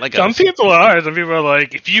Legos. Some people are. Some people are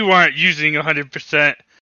if you aren't using 100%,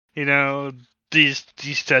 these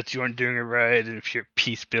sets, you aren't doing it right. And if you're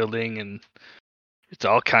peace building and it's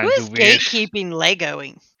all kinds of weird. Who's gatekeeping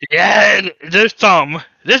Legoing? Yeah, there's some.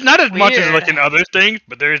 There's not as much as in other things,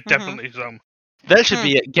 but there is definitely some. That should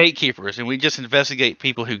be at gatekeepers, and we just investigate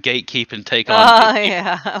people who gatekeep and take on. Oh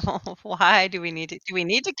yeah. Why do we need to? Do we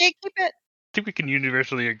need to gatekeep it? I think we can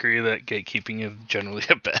universally agree that gatekeeping is generally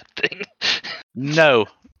a bad thing. No,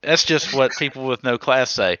 that's just what people with no class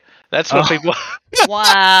say. That's what people.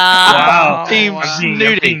 Wow. Team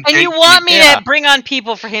snooty. And you want me to bring on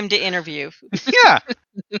people for him to interview? Yeah.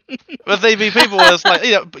 But they be people that's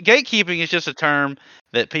gatekeeping is just a term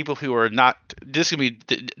that people who are not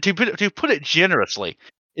to put it generously,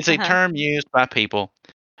 it's a term used by people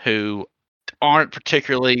who aren't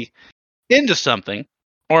particularly into something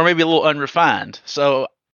or maybe a little unrefined. So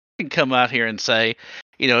I can come out here and say,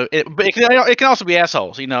 it can also be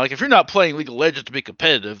assholes. If you're not playing League of Legends to be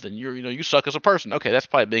competitive, then you suck as a person. Okay, that's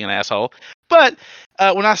probably being an asshole. But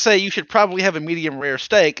when I say you should probably have a medium rare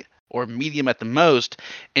steak or medium at the most,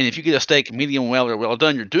 and if you get a steak medium well or well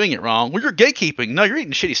done, you're doing it wrong. Well, you're gatekeeping. No, you're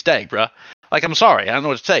eating shitty steak, bro. I'm sorry, I don't know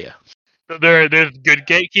what to tell you. So there's good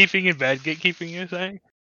gatekeeping and bad gatekeeping. You're saying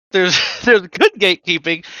there's good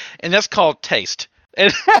gatekeeping, and that's called taste.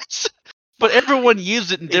 And but everyone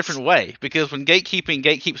uses it in a different way, because when gatekeeping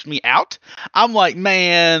gatekeeps me out, I'm like,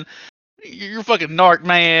 man, you're fucking narc,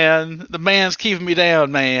 man. The man's keeping me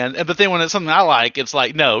down, man. But then when it's something I like, it's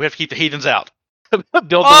like, no, we have to keep the heathens out. Build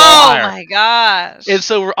the wall higher. Oh my gosh. And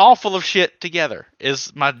so we're all full of shit together,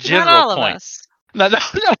 is my general not all point. Of us. Not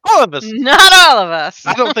all of us. Not all of us.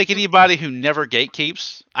 I don't think anybody who never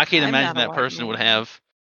gatekeeps, I can't imagine that person would have.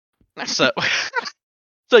 So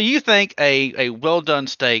you think a well done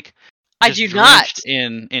steak I do not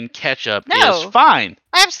in ketchup is fine?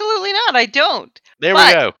 Absolutely not. I don't. There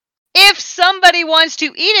we go. If somebody wants to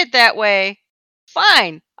eat it that way,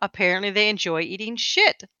 fine. Apparently they enjoy eating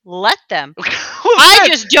shit. Let them. I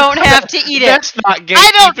just don't have to eat it. That's not gatekeeping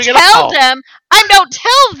I don't at tell all. them. I don't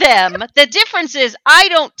tell them. The difference is I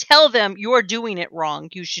don't tell them you're doing it wrong.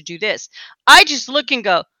 You should do this. I just look and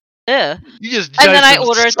go, ugh. You just judge and then I them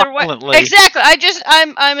order it their way. silently. Exactly.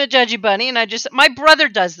 I'm a judgy bunny, and my brother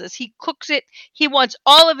does this. He cooks it. He wants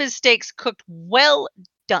all of his steaks cooked well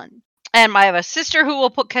done. And I have a sister who will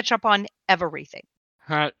put ketchup on everything.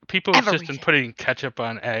 People insist on putting ketchup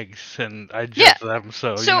on eggs, and I judge them.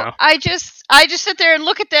 So you know. I just sit there and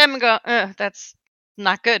look at them and go, that's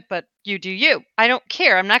not good, but you do you. I don't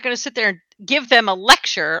care. I'm not going to sit there and give them a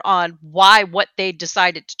lecture on why what they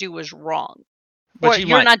decided to do was wrong. But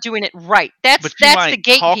you're not doing it right. That's the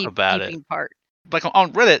gatekeeping part. Like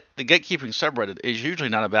on Reddit, the gatekeeping subreddit is usually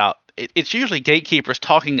not about. It's usually gatekeepers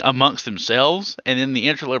talking amongst themselves, and then the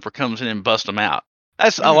interloper comes in and busts them out.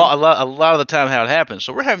 That's a lot of the time how it happens.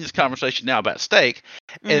 So we're having this conversation now about steak,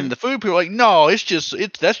 and the food people are like, no,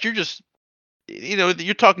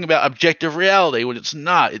 you're talking about objective reality when it's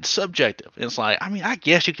not. It's subjective. And it's like, I mean, I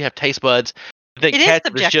guess you could have taste buds. It is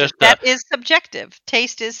subjective. That is subjective.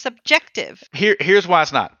 Taste is subjective. Here's why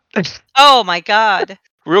it's not. Oh my God.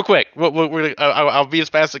 Real quick, I'll be as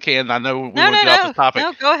fast as I can. I know we want to get off the topic.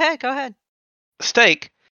 No, go ahead.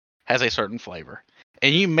 Steak has a certain flavor,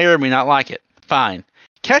 and you may or may not like it. Fine.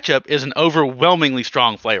 Ketchup is an overwhelmingly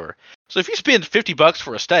strong flavor. So if you spend $50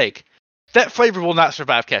 for a steak, that flavor will not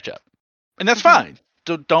survive ketchup. And that's fine.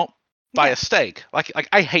 So don't buy a steak. Like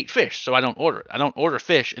I hate fish, so I don't order it. I don't order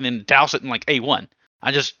fish and then douse it in like A1.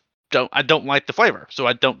 I don't like the flavor, so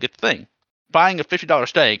I don't get the thing. Buying a $50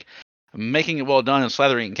 steak, making it well done and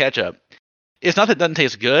slathering it in ketchup, it's not that it doesn't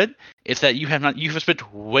taste good, it's that you have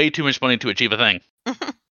spent way too much money to achieve a thing.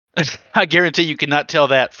 I guarantee you cannot tell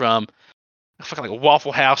that from fucking like a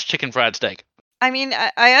Waffle House chicken fried steak. I mean,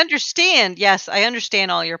 I understand. Yes, I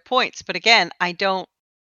understand all your points, but again, I don't.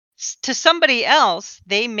 To somebody else,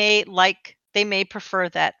 they may prefer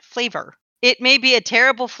that flavor. It may be a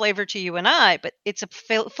terrible flavor to you and I, but it's a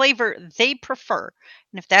flavor they prefer.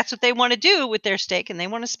 And if that's what they want to do with their steak and they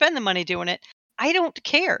want to spend the money doing it, I don't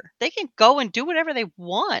care. They can go and do whatever they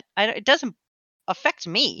want. It doesn't affect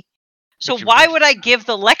me. So why would I give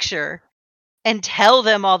the lecture and tell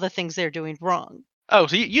them all the things they're doing wrong? Oh,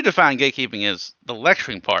 so you define gatekeeping as the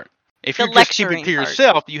lecturing part. If you're just keeping it to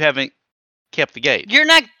yourself, you haven't kept the gate. You're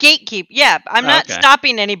not gatekeep. Yeah, I'm not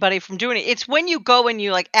stopping anybody from doing it. It's when you go and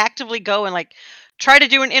you like actively go and like try to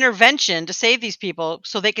do an intervention to save these people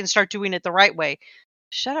so they can start doing it the right way.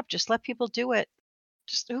 Shut up. Just let people do it.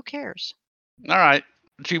 Just who cares? All right.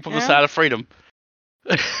 Cheap on the side of freedom.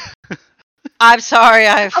 I'm sorry.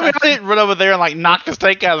 I didn't run over there and like knock the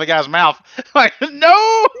steak out of the guy's mouth. Like, no. No,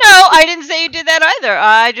 I didn't say you did that either.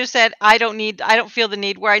 I just said I don't feel the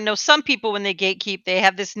need. Where I know some people when they gatekeep, they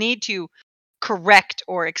have this need to correct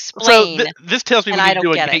or explain. So this tells me we need to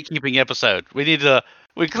do a gatekeeping episode. We need to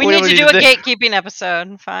do a gatekeeping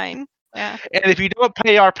episode. Fine. Yeah. And if you don't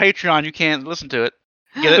pay our Patreon, you can't listen to it.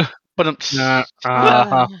 Get it? But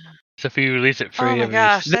so if you release it free, oh my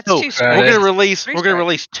gosh, that's too we're gonna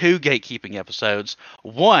release 2 gatekeeping episodes.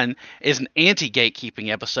 One is an anti-gatekeeping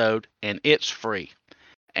episode, and it's free.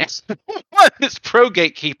 And one that's pro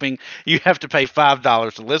gatekeeping, you have to pay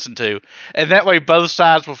 $5 to listen to, and that way both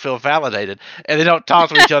sides will feel validated, and they don't talk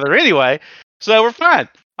to each other anyway. So we're fine.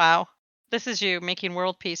 Wow, this is you making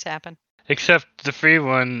world peace happen. Except the free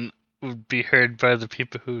one would be heard by the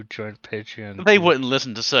people who joined Patreon. They wouldn't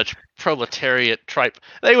listen to such proletariat tripe.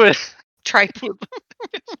 They would tripe.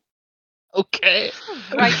 Okay.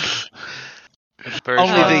 Right.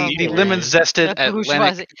 Only the lemon zested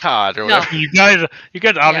Atlantic cod or whatever. You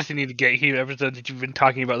guys obviously need to get here episode that you've been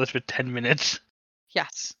talking about this for 10 minutes.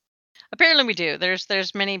 Yes. Apparently we do.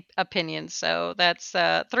 There's many opinions, so that's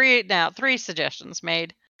 3 suggestions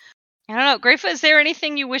made. I don't know, Grafa, is there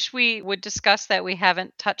anything you wish we would discuss that we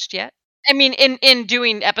haven't touched yet? I mean, in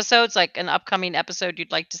doing episodes, like an upcoming episode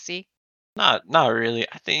you'd like to see? Not really.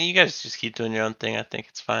 I think you guys just keep doing your own thing. I think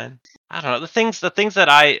it's fine. I don't know. The things that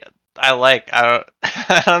I like, I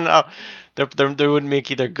don't know. They wouldn't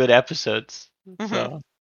make either good episodes. So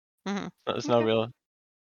it's not real.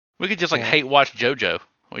 We could just hate watch JoJo.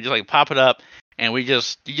 We just pop it up and you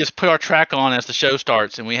just put our track on as the show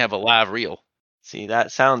starts and we have a live reel. See,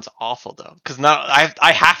 that sounds awful though, because now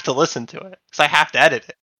I have to listen to it because I have to edit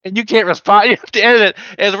it. And you can't respond. You have to edit it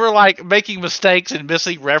as we're making mistakes and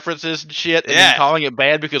missing references and shit, and then calling it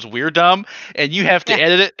bad because we're dumb. And you have to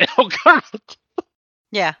edit it. Oh god.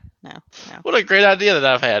 Yeah. No. What a great idea that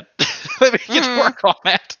I've had. Let me get to work on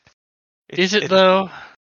that. Is it though?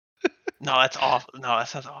 No, that's awful. No, that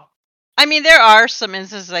sounds awful. I mean, there are some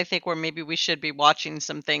instances I think where maybe we should be watching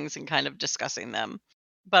some things and kind of discussing them,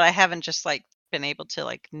 but I haven't just like been able to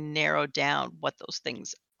like narrow down what those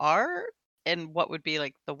things are and what would be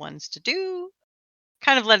like the ones to do.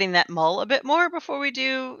 Kind of letting that mull a bit more before we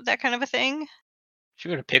do that kind of a thing. If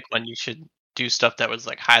you were to pick one, you should do stuff that was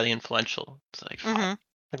like highly influential. It's like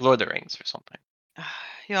like Lord of the Rings or something.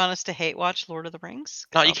 You want us to hate watch Lord of the Rings?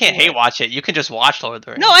 No, you can't hate watch it. You can just watch Lord of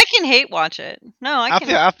the Rings. No, I can hate watch it. No, I can.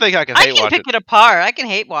 I think I can hate watch it. I can pick it apart. I can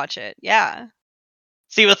hate watch it. Yeah.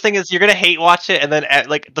 See, the thing is, you're gonna hate watch it, and then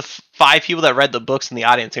like the 5 people that read the books in the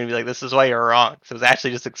audience are gonna be like, "This is why you're wrong." So it's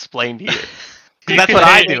actually just explained here. That's what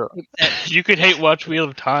I do. You could hate watch Wheel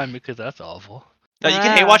of Time because that's awful. No, you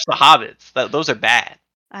can hate watch The Hobbits. Those are bad.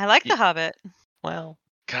 I like The Hobbit. Well,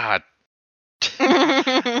 God.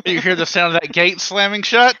 You hear the sound of that gate slamming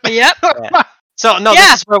shut? Yep. Yeah. So no,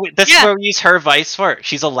 this is where we use her vice for it.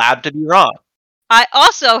 She's allowed to be wrong. I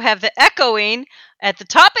also have the echoing at the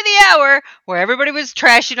top of the hour where everybody was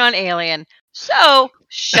trashing on Alien. So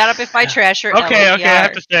shut up if I trash her. Okay. I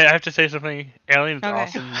have to say something. Alien's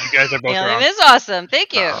awesome. You guys are both Alien wrong. is awesome.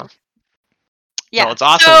 Thank you. Yeah, no, it's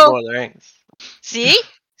awesome. So, Lord of the Rings.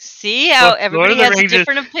 See how everybody has a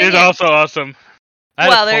different opinion. It's also awesome.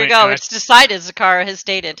 Well, there you go. It's decided, Zakara has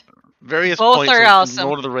stated. Various both points are in awesome.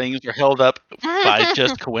 Lord of the Rings are held up by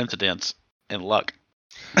just coincidence and luck.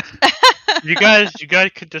 You guys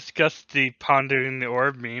could discuss the pondering the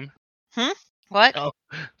orb meme. What? Oh,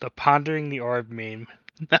 the pondering the orb meme.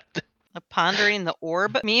 The pondering the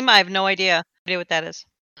orb meme? I have no idea what that is.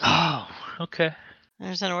 Oh, okay.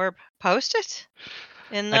 There's an orb. Post it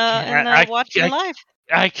in the watching live.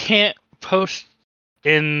 I can't post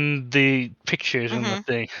in the pictures in the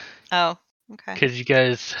thing. Oh, okay. Because you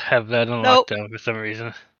guys have that on lockdown for some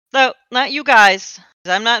reason. No, not you guys.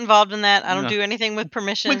 I'm not involved in that. I don't do anything with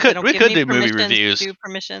permissions. We could do movie reviews. Do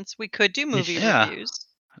permissions. We could do movie reviews.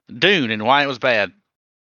 Dune and why it was bad.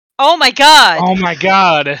 Oh my god. Oh my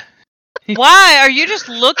god. Why? Are you just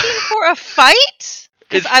looking for a fight?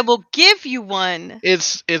 Because I will give you one.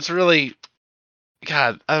 It's really...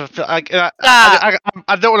 God, I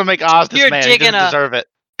don't want to make Oz this man. He doesn't deserve it.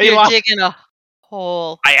 You're digging a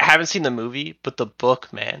hole. I haven't seen the movie, but the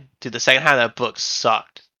book, man. Dude, the second half of that book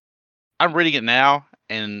sucked. I'm reading it now,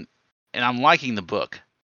 and I'm liking the book.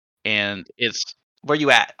 And it's... Where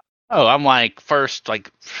you at? Oh, I'm like first,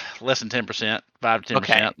 like less than 10%, 5 to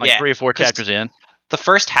 10%, like 3 or 4 chapters in. The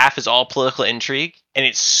first half is all political intrigue, and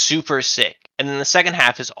it's super sick. And then the second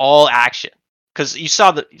half is all action. Because you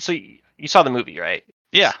saw the movie, right?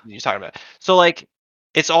 Yeah. You're talking about. So like,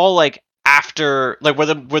 it's all like after like where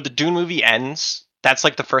the Dune movie ends. That's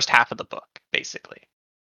like the first half of the book, basically.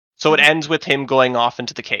 So it ends with him going off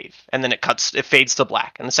into the cave, and then it fades to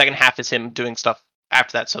black, and the second half is him doing stuff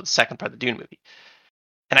after that. So the second part of the Dune movie.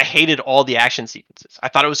 And I hated all the action sequences. I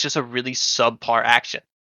thought it was just a really subpar action.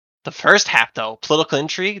 The first half, though, political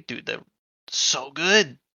intrigue, dude, they're so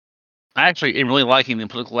good. I actually am really liking the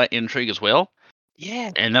political intrigue as well.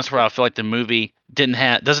 Yeah, and that's where I feel like the movie doesn't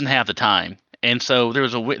have the time. And so there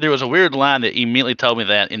was a weird line that immediately told me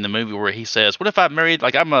that in the movie where he says, "What if I married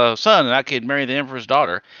like I'm a son and I could marry the emperor's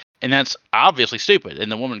daughter?" And that's obviously stupid.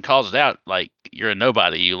 And the woman calls it out like, "You're a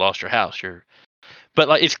nobody. You lost your house. But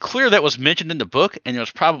like it's clear that was mentioned in the book, and there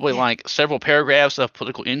was probably like several paragraphs of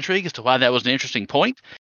political intrigue as to why that was an interesting point.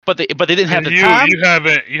 But they didn't have the time.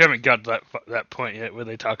 You haven't got that point yet where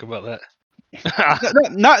they talk about that.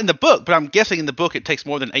 Not in the book, but I'm guessing in the book it takes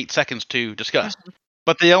more than 8 seconds to discuss.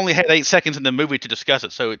 But they only had 8 seconds in the movie to discuss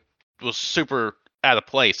it, so it was super out of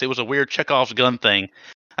place. It was a weird Chekhov's gun thing.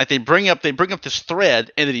 Like they bring up this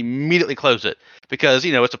thread and then immediately close it because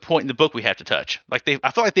it's a point in the book we have to touch. Like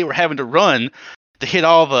I felt like they were having to run to hit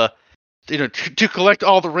all the, to collect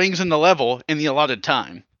all the rings in the level in the allotted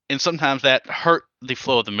time, and sometimes that hurt the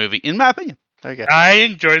flow of the movie, in my opinion. There you go. I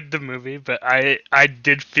enjoyed the movie, but I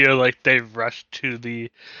did feel like they rushed to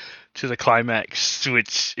the climax,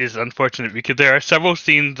 which is unfortunate because there are several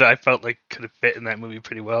scenes that I felt like could have fit in that movie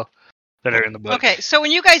pretty well that are in the book. Okay, so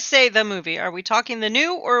when you guys say the movie, are we talking the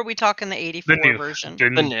new or are we talking the 84 version?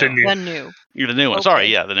 The new. You're the new one. Okay. Sorry,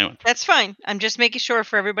 yeah, the new one. That's fine. I'm just making sure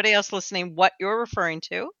for everybody else listening what you're referring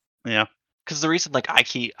to. Yeah. Because the reason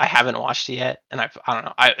I haven't watched it yet, and I don't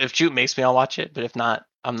know. If Jute makes me, I'll watch it. But if not,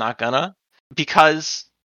 I'm not gonna. Because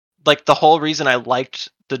like the whole reason I liked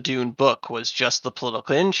the Dune book was just the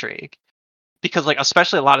political intrigue. Because like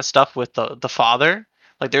especially a lot of stuff with the father,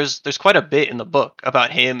 like there's quite a bit in the book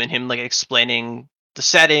about him and him like explaining the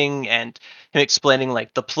setting and him explaining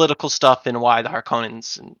like the political stuff and why the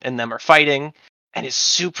Harkonnens and them are fighting, and it's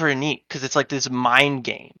super neat because it's like this mind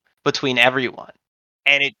game between everyone,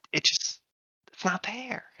 and it just It's not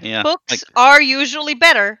there. Yeah. Books are usually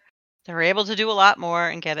better. They're able to do a lot more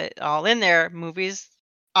and get it all in there. Movies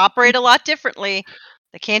operate a lot differently.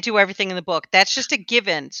 They can't do everything in the book. That's just a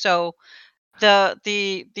given. So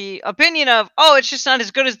the opinion of, oh, it's just not as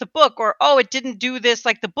good as the book, or oh, it didn't do this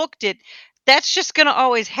like the book did, that's just going to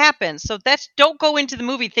always happen. So don't go into the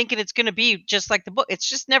movie thinking it's going to be just like the book. It's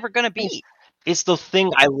just never going to be. It's the thing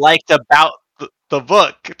I liked about the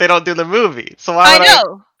book. They don't do the movie. So why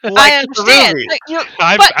would I understand.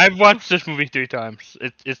 I've watched this movie 3 times.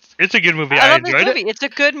 It's a good movie. I enjoyed it. It's a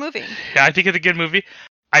good movie. Yeah, I think it's a good movie.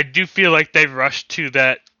 I do feel like they rushed to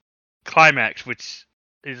that climax, which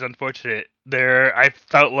is unfortunate. I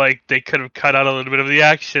felt like they could have cut out a little bit of the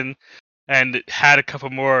action and had a couple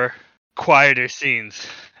more quieter scenes.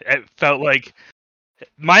 It felt like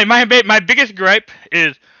my biggest gripe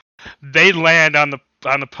is they land on the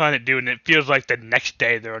planet, dude, and it feels like the next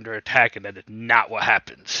day they're under attack, and that is not what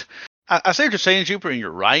happens. I see what you're saying, Jupiter, and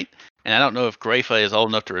you're right. And I don't know if Grafa is old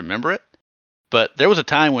enough to remember it, but there was a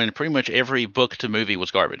time when pretty much every book to movie was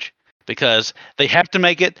garbage. Because they have to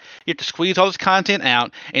make it, you have to squeeze all this content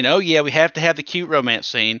out, and oh yeah, we have to have the cute romance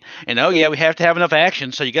scene, and oh yeah, we have to have enough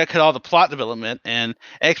action, so you got to cut all the plot development and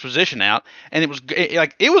exposition out. And I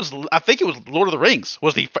think it was Lord of the Rings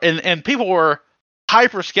and people were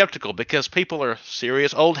hyper skeptical because people are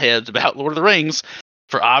serious old heads about Lord of the Rings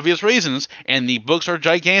for obvious reasons, and the books are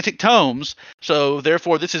gigantic tomes, so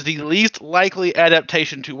therefore this is the least likely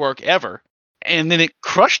adaptation to work ever. And then it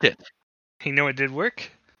crushed it. You know, it did work.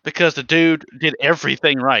 Because the dude did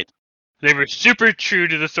everything right. They were super true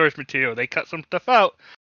to the source material. They cut some stuff out,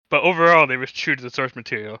 but overall they were true to the source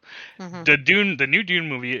material. Mm-hmm. The new Dune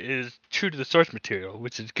movie is true to the source material,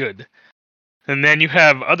 which is good. And then you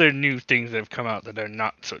have other new things that have come out that are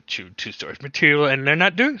not so true to source material, and they're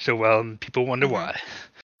not doing so well, and people wonder why.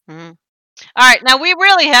 Mm-hmm. All right, now we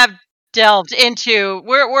really have delved into.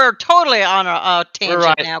 We're totally on a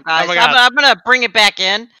tangent now, guys. I'm gonna bring it back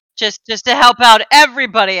in. Just to help out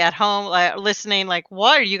everybody at home, listening,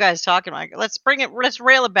 what are you guys talking about? Let's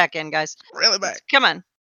rail it back in, guys. Rail it back. Come on.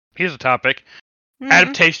 Here's a topic. Mm-hmm.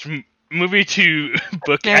 Adaptation, movie to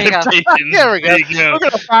book there adaptation. There we go. We're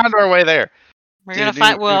going to find our way there. We're going to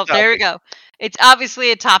find, there we go. It's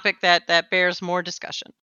obviously a topic that bears more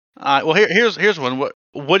discussion. Well, here's one.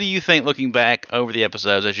 What do you think, looking back over the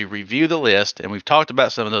episodes, as you review the list, and we've talked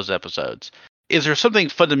about some of those episodes, is there something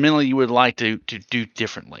fundamentally you would like to do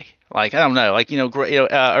differently? I don't know,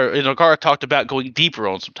 or Gar talked about going deeper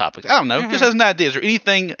on some topics. I don't know, just as an idea. Is there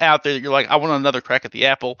anything out there that you're like, I want another crack at the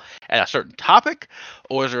apple at a certain topic,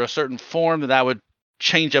 or is there a certain form that I would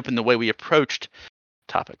change up in the way we approached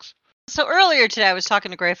topics? So earlier today, I was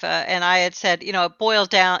talking to Grafa, and I had said, it boils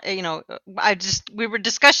down. We were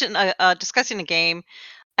discussing a game,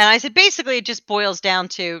 and I said basically it just boils down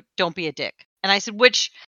to don't be a dick. And I said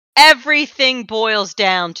which. Everything boils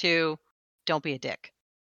down to don't be a dick.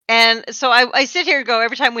 And so I sit here and go,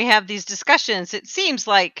 every time we have these discussions, it seems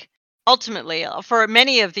like ultimately for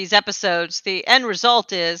many of these episodes, the end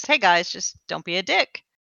result is, hey guys, just don't be a dick.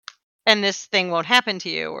 And this thing won't happen to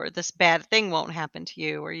you, or this bad thing won't happen to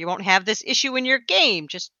you, or you won't have this issue in your game.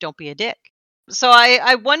 Just don't be a dick. So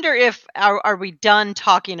I wonder if, are we done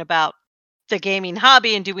talking about the gaming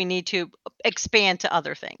hobby, and do we need to expand to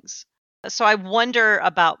other things? So I wonder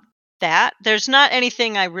about that. There's not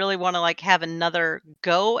anything I really want to have another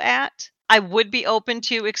go at. I would be open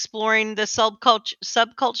to exploring the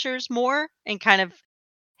subcultures more and kind of,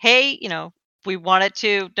 hey, we wanted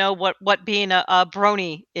to know what being a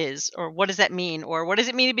brony is, or what does that mean, or what does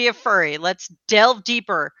it mean to be a furry? Let's delve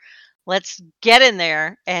deeper. Let's get in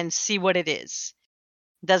there and see what it is.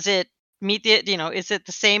 Does it meet the, is it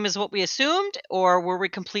the same as what we assumed, or were we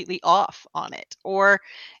completely off on it? Or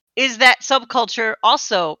is that subculture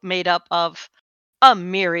also made up of a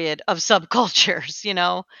myriad of subcultures?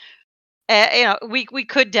 We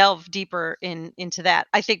could delve deeper into that.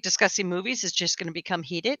 I think discussing movies is just going to become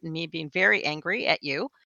heated, and me being very angry at you.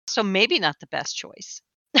 So maybe not the best choice.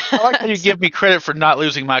 I like how you give me credit for not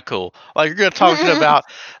losing my cool. You're going to talk about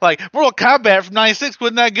Mortal Kombat from '96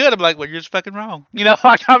 wasn't that good. I'm like, well, you're just fucking wrong. I'm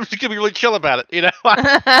just going to be really chill about it.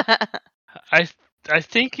 I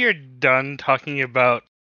think you're done talking about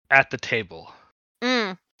at the table.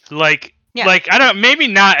 Yeah. I don't, maybe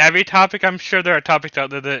not every topic. I'm sure there are topics out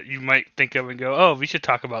there that you might think of and go, oh, we should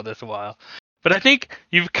talk about this a while. But I think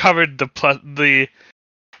you've covered the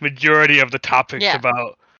majority of the topics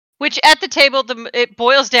about. Which at the table, it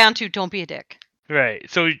boils down to don't be a dick. Right.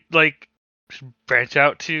 So branch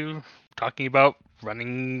out to talking about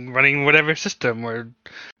running whatever system or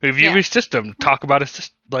reviewing system. Talk about a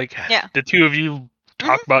system. The two of you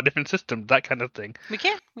talk about different systems, that kind of thing. We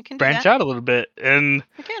can branch out a little bit, and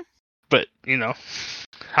we can. But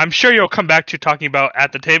I'm sure you'll come back to talking about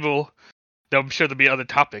at the table. I'm sure there'll be other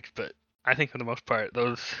topics, but I think for the most part,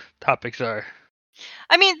 those topics are.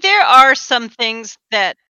 I mean, there are some things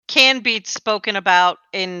that can be spoken about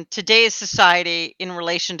in today's society in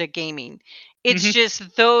relation to gaming. It's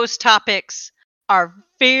just those topics are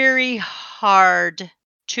very hard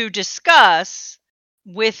to discuss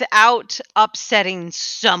without upsetting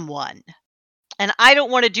someone. And I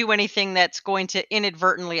don't want to do anything that's going to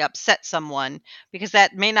inadvertently upset someone, because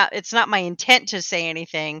it's not my intent to say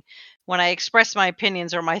anything. When I express my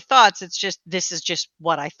opinions or my thoughts, this is just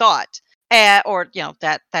what I thought. Or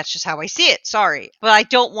that's just how I see it. Sorry. But I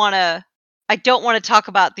don't want to talk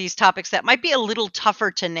about these topics that might be a little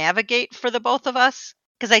tougher to navigate for the both of us,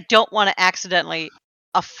 because I don't want to accidentally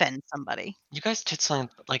offend somebody. You guys did something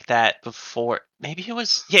like that before. Maybe it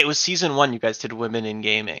was season 1 you guys did women in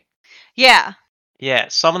gaming. Yeah. Yeah,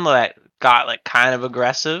 someone that got like kind of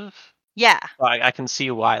aggressive. Yeah. I can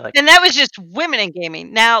see why. And that was just women in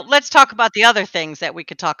gaming. Now let's talk about the other things that we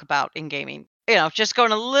could talk about in gaming. Just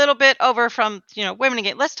going a little bit over from women in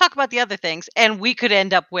gaming. Let's talk about the other things, and we could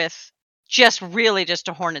end up with just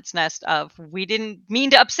a hornet's nest of we didn't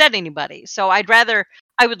mean to upset anybody. So I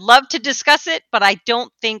would love to discuss it, but I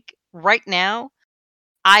don't think right now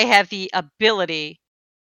I have the ability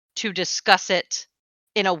to discuss it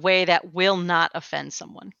in a way that will not offend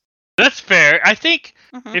someone. That's fair. I think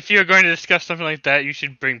if you're going to discuss something like that, you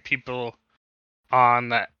should bring people on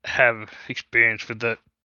that have experience with the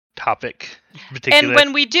topic in particular. And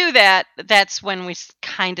when we do that, that's when we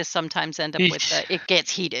kind of sometimes end up with it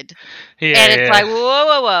gets heated. Yeah, and it's like,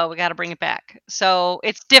 whoa, we got to bring it back. So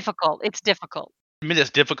it's difficult. I mean, it's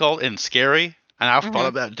difficult and scary. And I've thought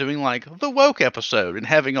about doing like the woke episode and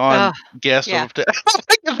having on guests. Yeah.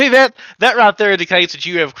 See, that right there indicates that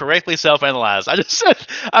you have correctly self-analyzed.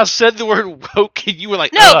 I said the word woke, and you were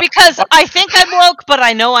like, no, because I think I'm woke, but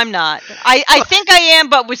I know I'm not. I think I am,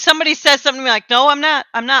 but when somebody says something to me like, no, I'm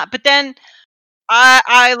not. But then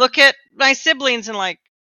I look at my siblings and like,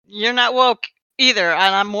 you're not woke either,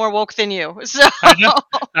 and I'm more woke than you. So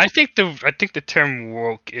I think the term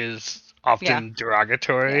woke is often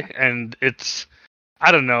derogatory, and it's,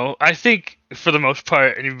 I don't know. I think for the most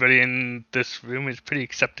part, anybody in this room is pretty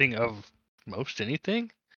accepting of most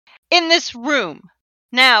anything. In this room.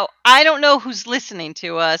 Now, I don't know who's listening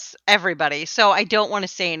to us, everybody, so I don't want to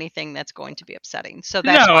say anything that's going to be upsetting. So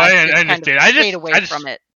that's why I understand. I stayed away from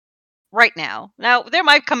it right now. Now, there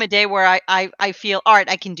might come a day where I feel, all right,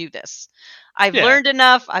 I can do this. I've learned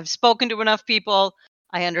enough. I've spoken to enough people.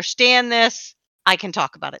 I understand this. I can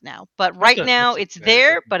talk about it now. But right now, it's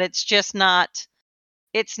there, but it's just not.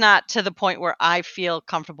 It's not to the point where I feel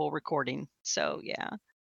comfortable recording. So yeah,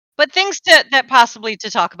 but things that possibly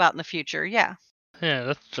to talk about in the future. Yeah.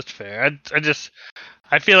 Yeah, that's fair.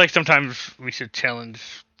 I feel like sometimes we should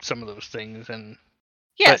challenge some of those things, and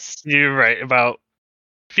yes, you're right about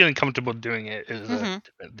feeling comfortable doing it is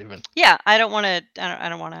different. Yeah, I don't want to. I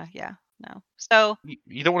don't want to. Yeah, no. So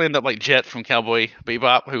you don't want to end up like Jet from Cowboy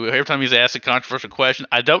Bebop, who every time he's asked a controversial question,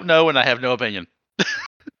 I don't know and I have no opinion.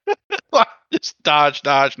 Just dodge,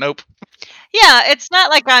 nope. Yeah, it's not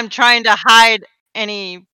like I'm trying to hide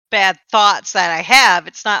any bad thoughts that I have.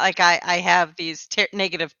 It's not like I have these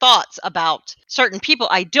negative thoughts about certain people.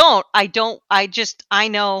 I don't. I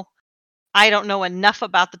know I don't know enough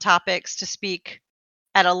about the topics to speak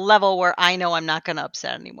at a level where I know I'm not going to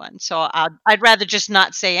upset anyone. So I'd rather just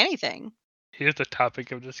not say anything. Here's the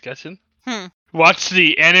topic of discussion. Watch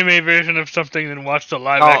the anime version of something, then watch the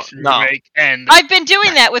live action remake. And I've been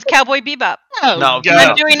doing that with Cowboy Bebop. I'm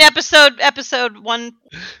doing episode one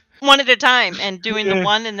at a time, and doing the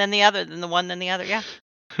one and then the other, then the one, then the other. Yeah.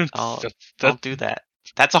 Don't do that.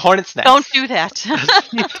 That's a hornet's nest. Don't do that.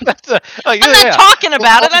 I'm not talking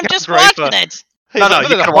about it. I'm just watching it. No,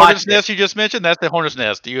 the hornet's nest you just mentioned. That's the hornet's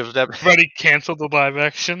nest. You have already canceled the live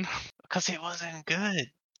action because it wasn't good.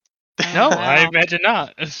 No, I imagine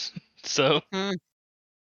not. So,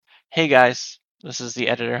 hey guys, this is the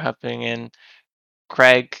editor hopping in.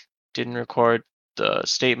 Craig didn't record the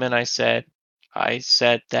statement I said. I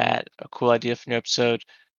said that a cool idea for an episode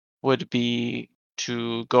would be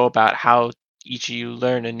to go about how each of you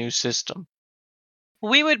learn a new system.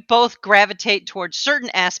 We would both gravitate towards certain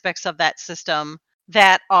aspects of that system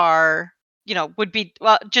that are, would be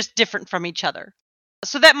just different from each other.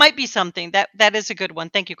 So that might be something that is a good one.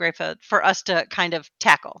 Thank you, Grafa, for us to kind of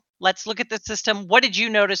tackle. Let's look at the system. What did you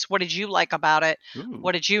notice? What did you like about it? Ooh.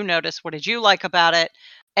 What did you notice? What did you like about it?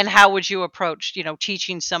 And how would you approach,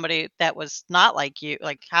 teaching somebody that was not like you?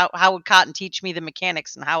 Like how would Cotton teach me the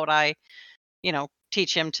mechanics, and how would I,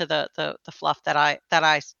 teach him to the fluff that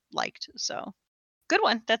I liked. So good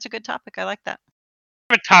one. That's a good topic. I like that.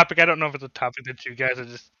 A topic. I don't know if it's a topic that you guys are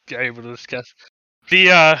just able to discuss.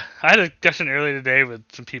 I had a discussion earlier today with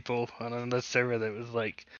some people on another server that was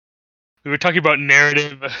like, we were talking about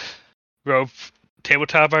narrative rope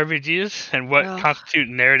tabletop RPGs and what constitutes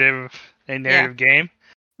a narrative game.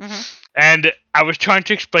 Mm-hmm. And I was trying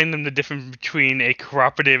to explain them the difference between a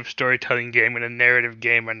cooperative storytelling game and a narrative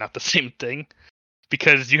game are not the same thing.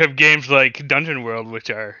 Because you have games like Dungeon World, which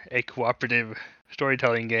are a cooperative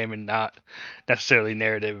storytelling game and not necessarily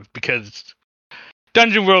narrative, because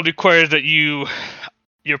Dungeon World requires that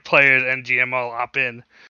your players and GM all opt in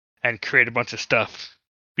and create a bunch of stuff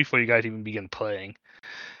before you guys even begin playing.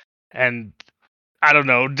 And I don't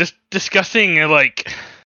know, just discussing like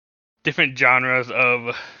different genres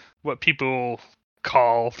of what people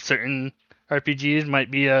call certain RPGs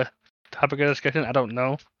might be a topic of discussion. I don't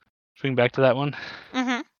know. Swing back to that one.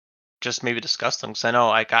 Mm-hmm. Just maybe discuss them, because I know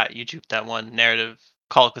I got YouTube that one narrative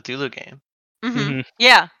Call of Cthulhu game. Mm-hmm.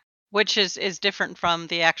 Yeah, which is different from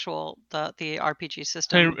the actual the RPG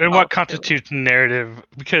system. And what constitutes narrative?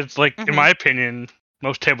 Because in my opinion,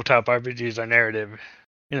 most tabletop RPGs are narrative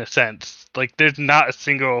in a sense. Like there's not a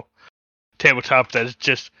single tabletop that is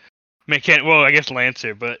just mechanic. Well, I guess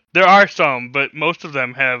Lancer, but there are some, but most of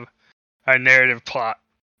them have a narrative plot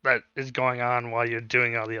that is going on while you're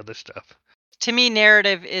doing all the other stuff. To me,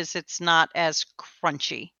 narrative is it's not as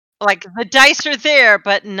crunchy. Like the dice are there,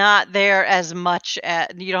 but not there as much.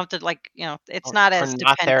 You don't have to it's not as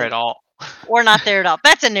not there at all. Or not there at all.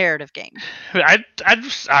 That's a narrative game. I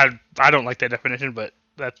don't like that definition, but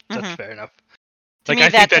that's fair enough. To me,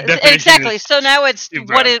 that's exactly. So now it's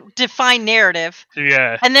what it define narrative.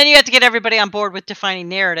 Yeah. And then you have to get everybody on board with defining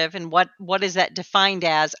narrative and what is that defined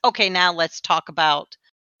as. Okay, now let's talk about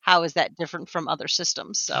how is that different from other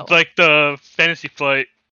systems. So like the Fantasy Flight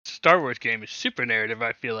Star Wars game is super narrative,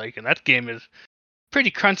 I feel like, and that game is pretty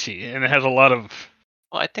crunchy and it has a lot of.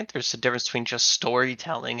 Well, I think there's a difference between just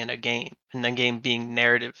storytelling in a game and the game being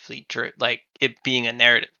narratively like it being a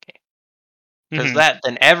narrative game. Because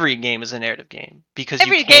then every game is a narrative game because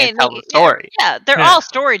you can't tell the story. Yeah, they're all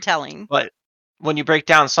storytelling. But when you break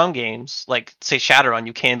down some games, like say Shadowrun,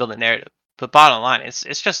 you can build a narrative. But bottom line,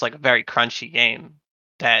 it's just like a very crunchy game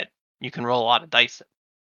that you can roll a lot of dice in.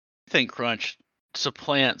 I think crunch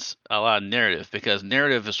supplants a lot of narrative because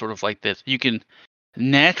narrative is sort of like this. You can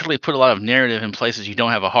naturally put a lot of narrative in places you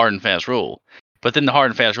don't have a hard and fast rule, but then the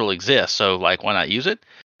hard and fast rule exists. So like, why not use it?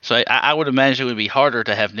 So I would imagine it would be harder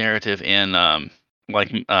to have narrative in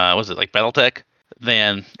was it like BattleTech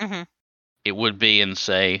than it would be in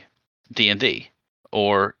say D&D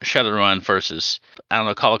or Shadowrun versus Call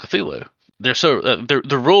of Cthulhu. They're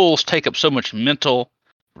the rules take up so much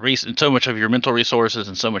so much of your mental resources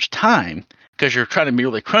and so much time because you're trying to be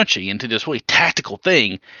really crunchy into this really tactical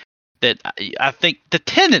thing that I think the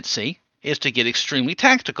tendency is to get extremely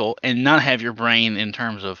tactical and not have your brain in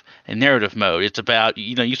terms of a narrative mode. It's about,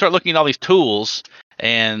 you start looking at all these tools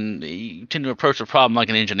and you tend to approach the problem like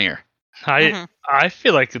an engineer. I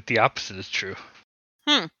feel like that the opposite is true.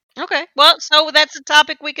 Okay. Well, so that's a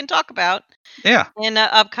topic we can talk about. Yeah. In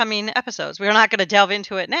upcoming episodes. We're not going to delve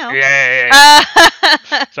into it now. Yeah.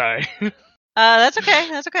 Sorry. That's okay.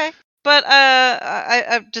 That's okay. But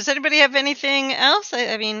does anybody have anything else?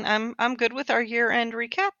 I mean, I'm good with our year-end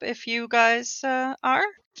recap. If you guys are.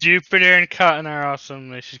 Jupiter and Cotton are awesome.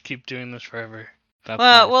 They should keep doing this forever.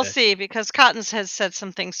 Well, we'll see because Cotton has said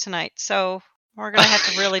some things tonight, so we're gonna have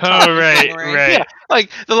to really talk. Right. Yeah, like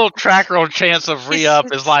the little track roll chance of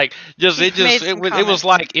re-up is like it was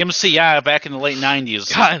like MCI back in the late '90s.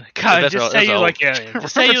 Cotton, just say you like aliens.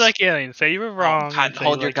 Just say you like aliens. Say you were wrong.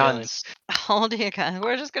 Hold your guns. Hold your guns.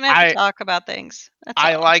 We're just gonna have to talk about things.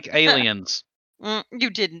 I like aliens. You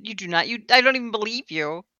didn't. You do not. I don't even believe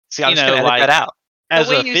you. See, I'm just gonna edit that out. As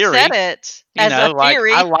the way a theory, you said it, as a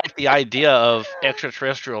theory. I like the idea of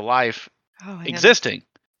extraterrestrial life existing.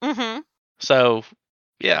 Mm-hmm. So,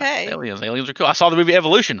 yeah, okay. Aliens are cool. I saw the movie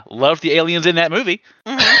Evolution. Loved the aliens in that movie.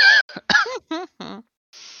 Mm-hmm.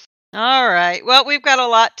 All right. Well, we've got a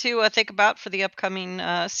lot to think about for the upcoming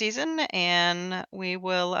season, and we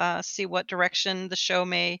will see what direction the show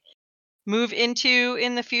may move into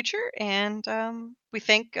in the future. And we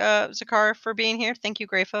thank Zakara for being here. Thank you,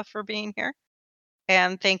 Grafa, for being here.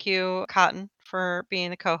 And thank you, Cotton, for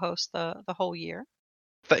being a co-host the whole year.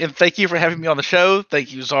 And thank you for having me on the show.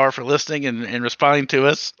 Thank you, Czar, for listening and responding to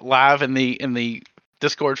us live in the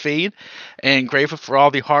Discord feed. And Grafa for all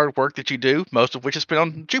the hard work that you do, most of which has been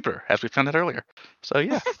on Jupiter, as we found out earlier. So,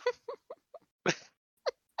 yeah.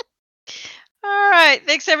 All right.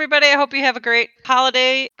 Thanks, everybody. I hope you have a great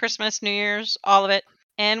holiday, Christmas, New Year's, all of it.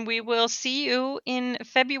 And we will see you in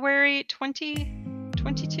February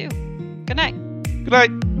 2022. Good night. Good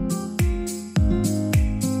night.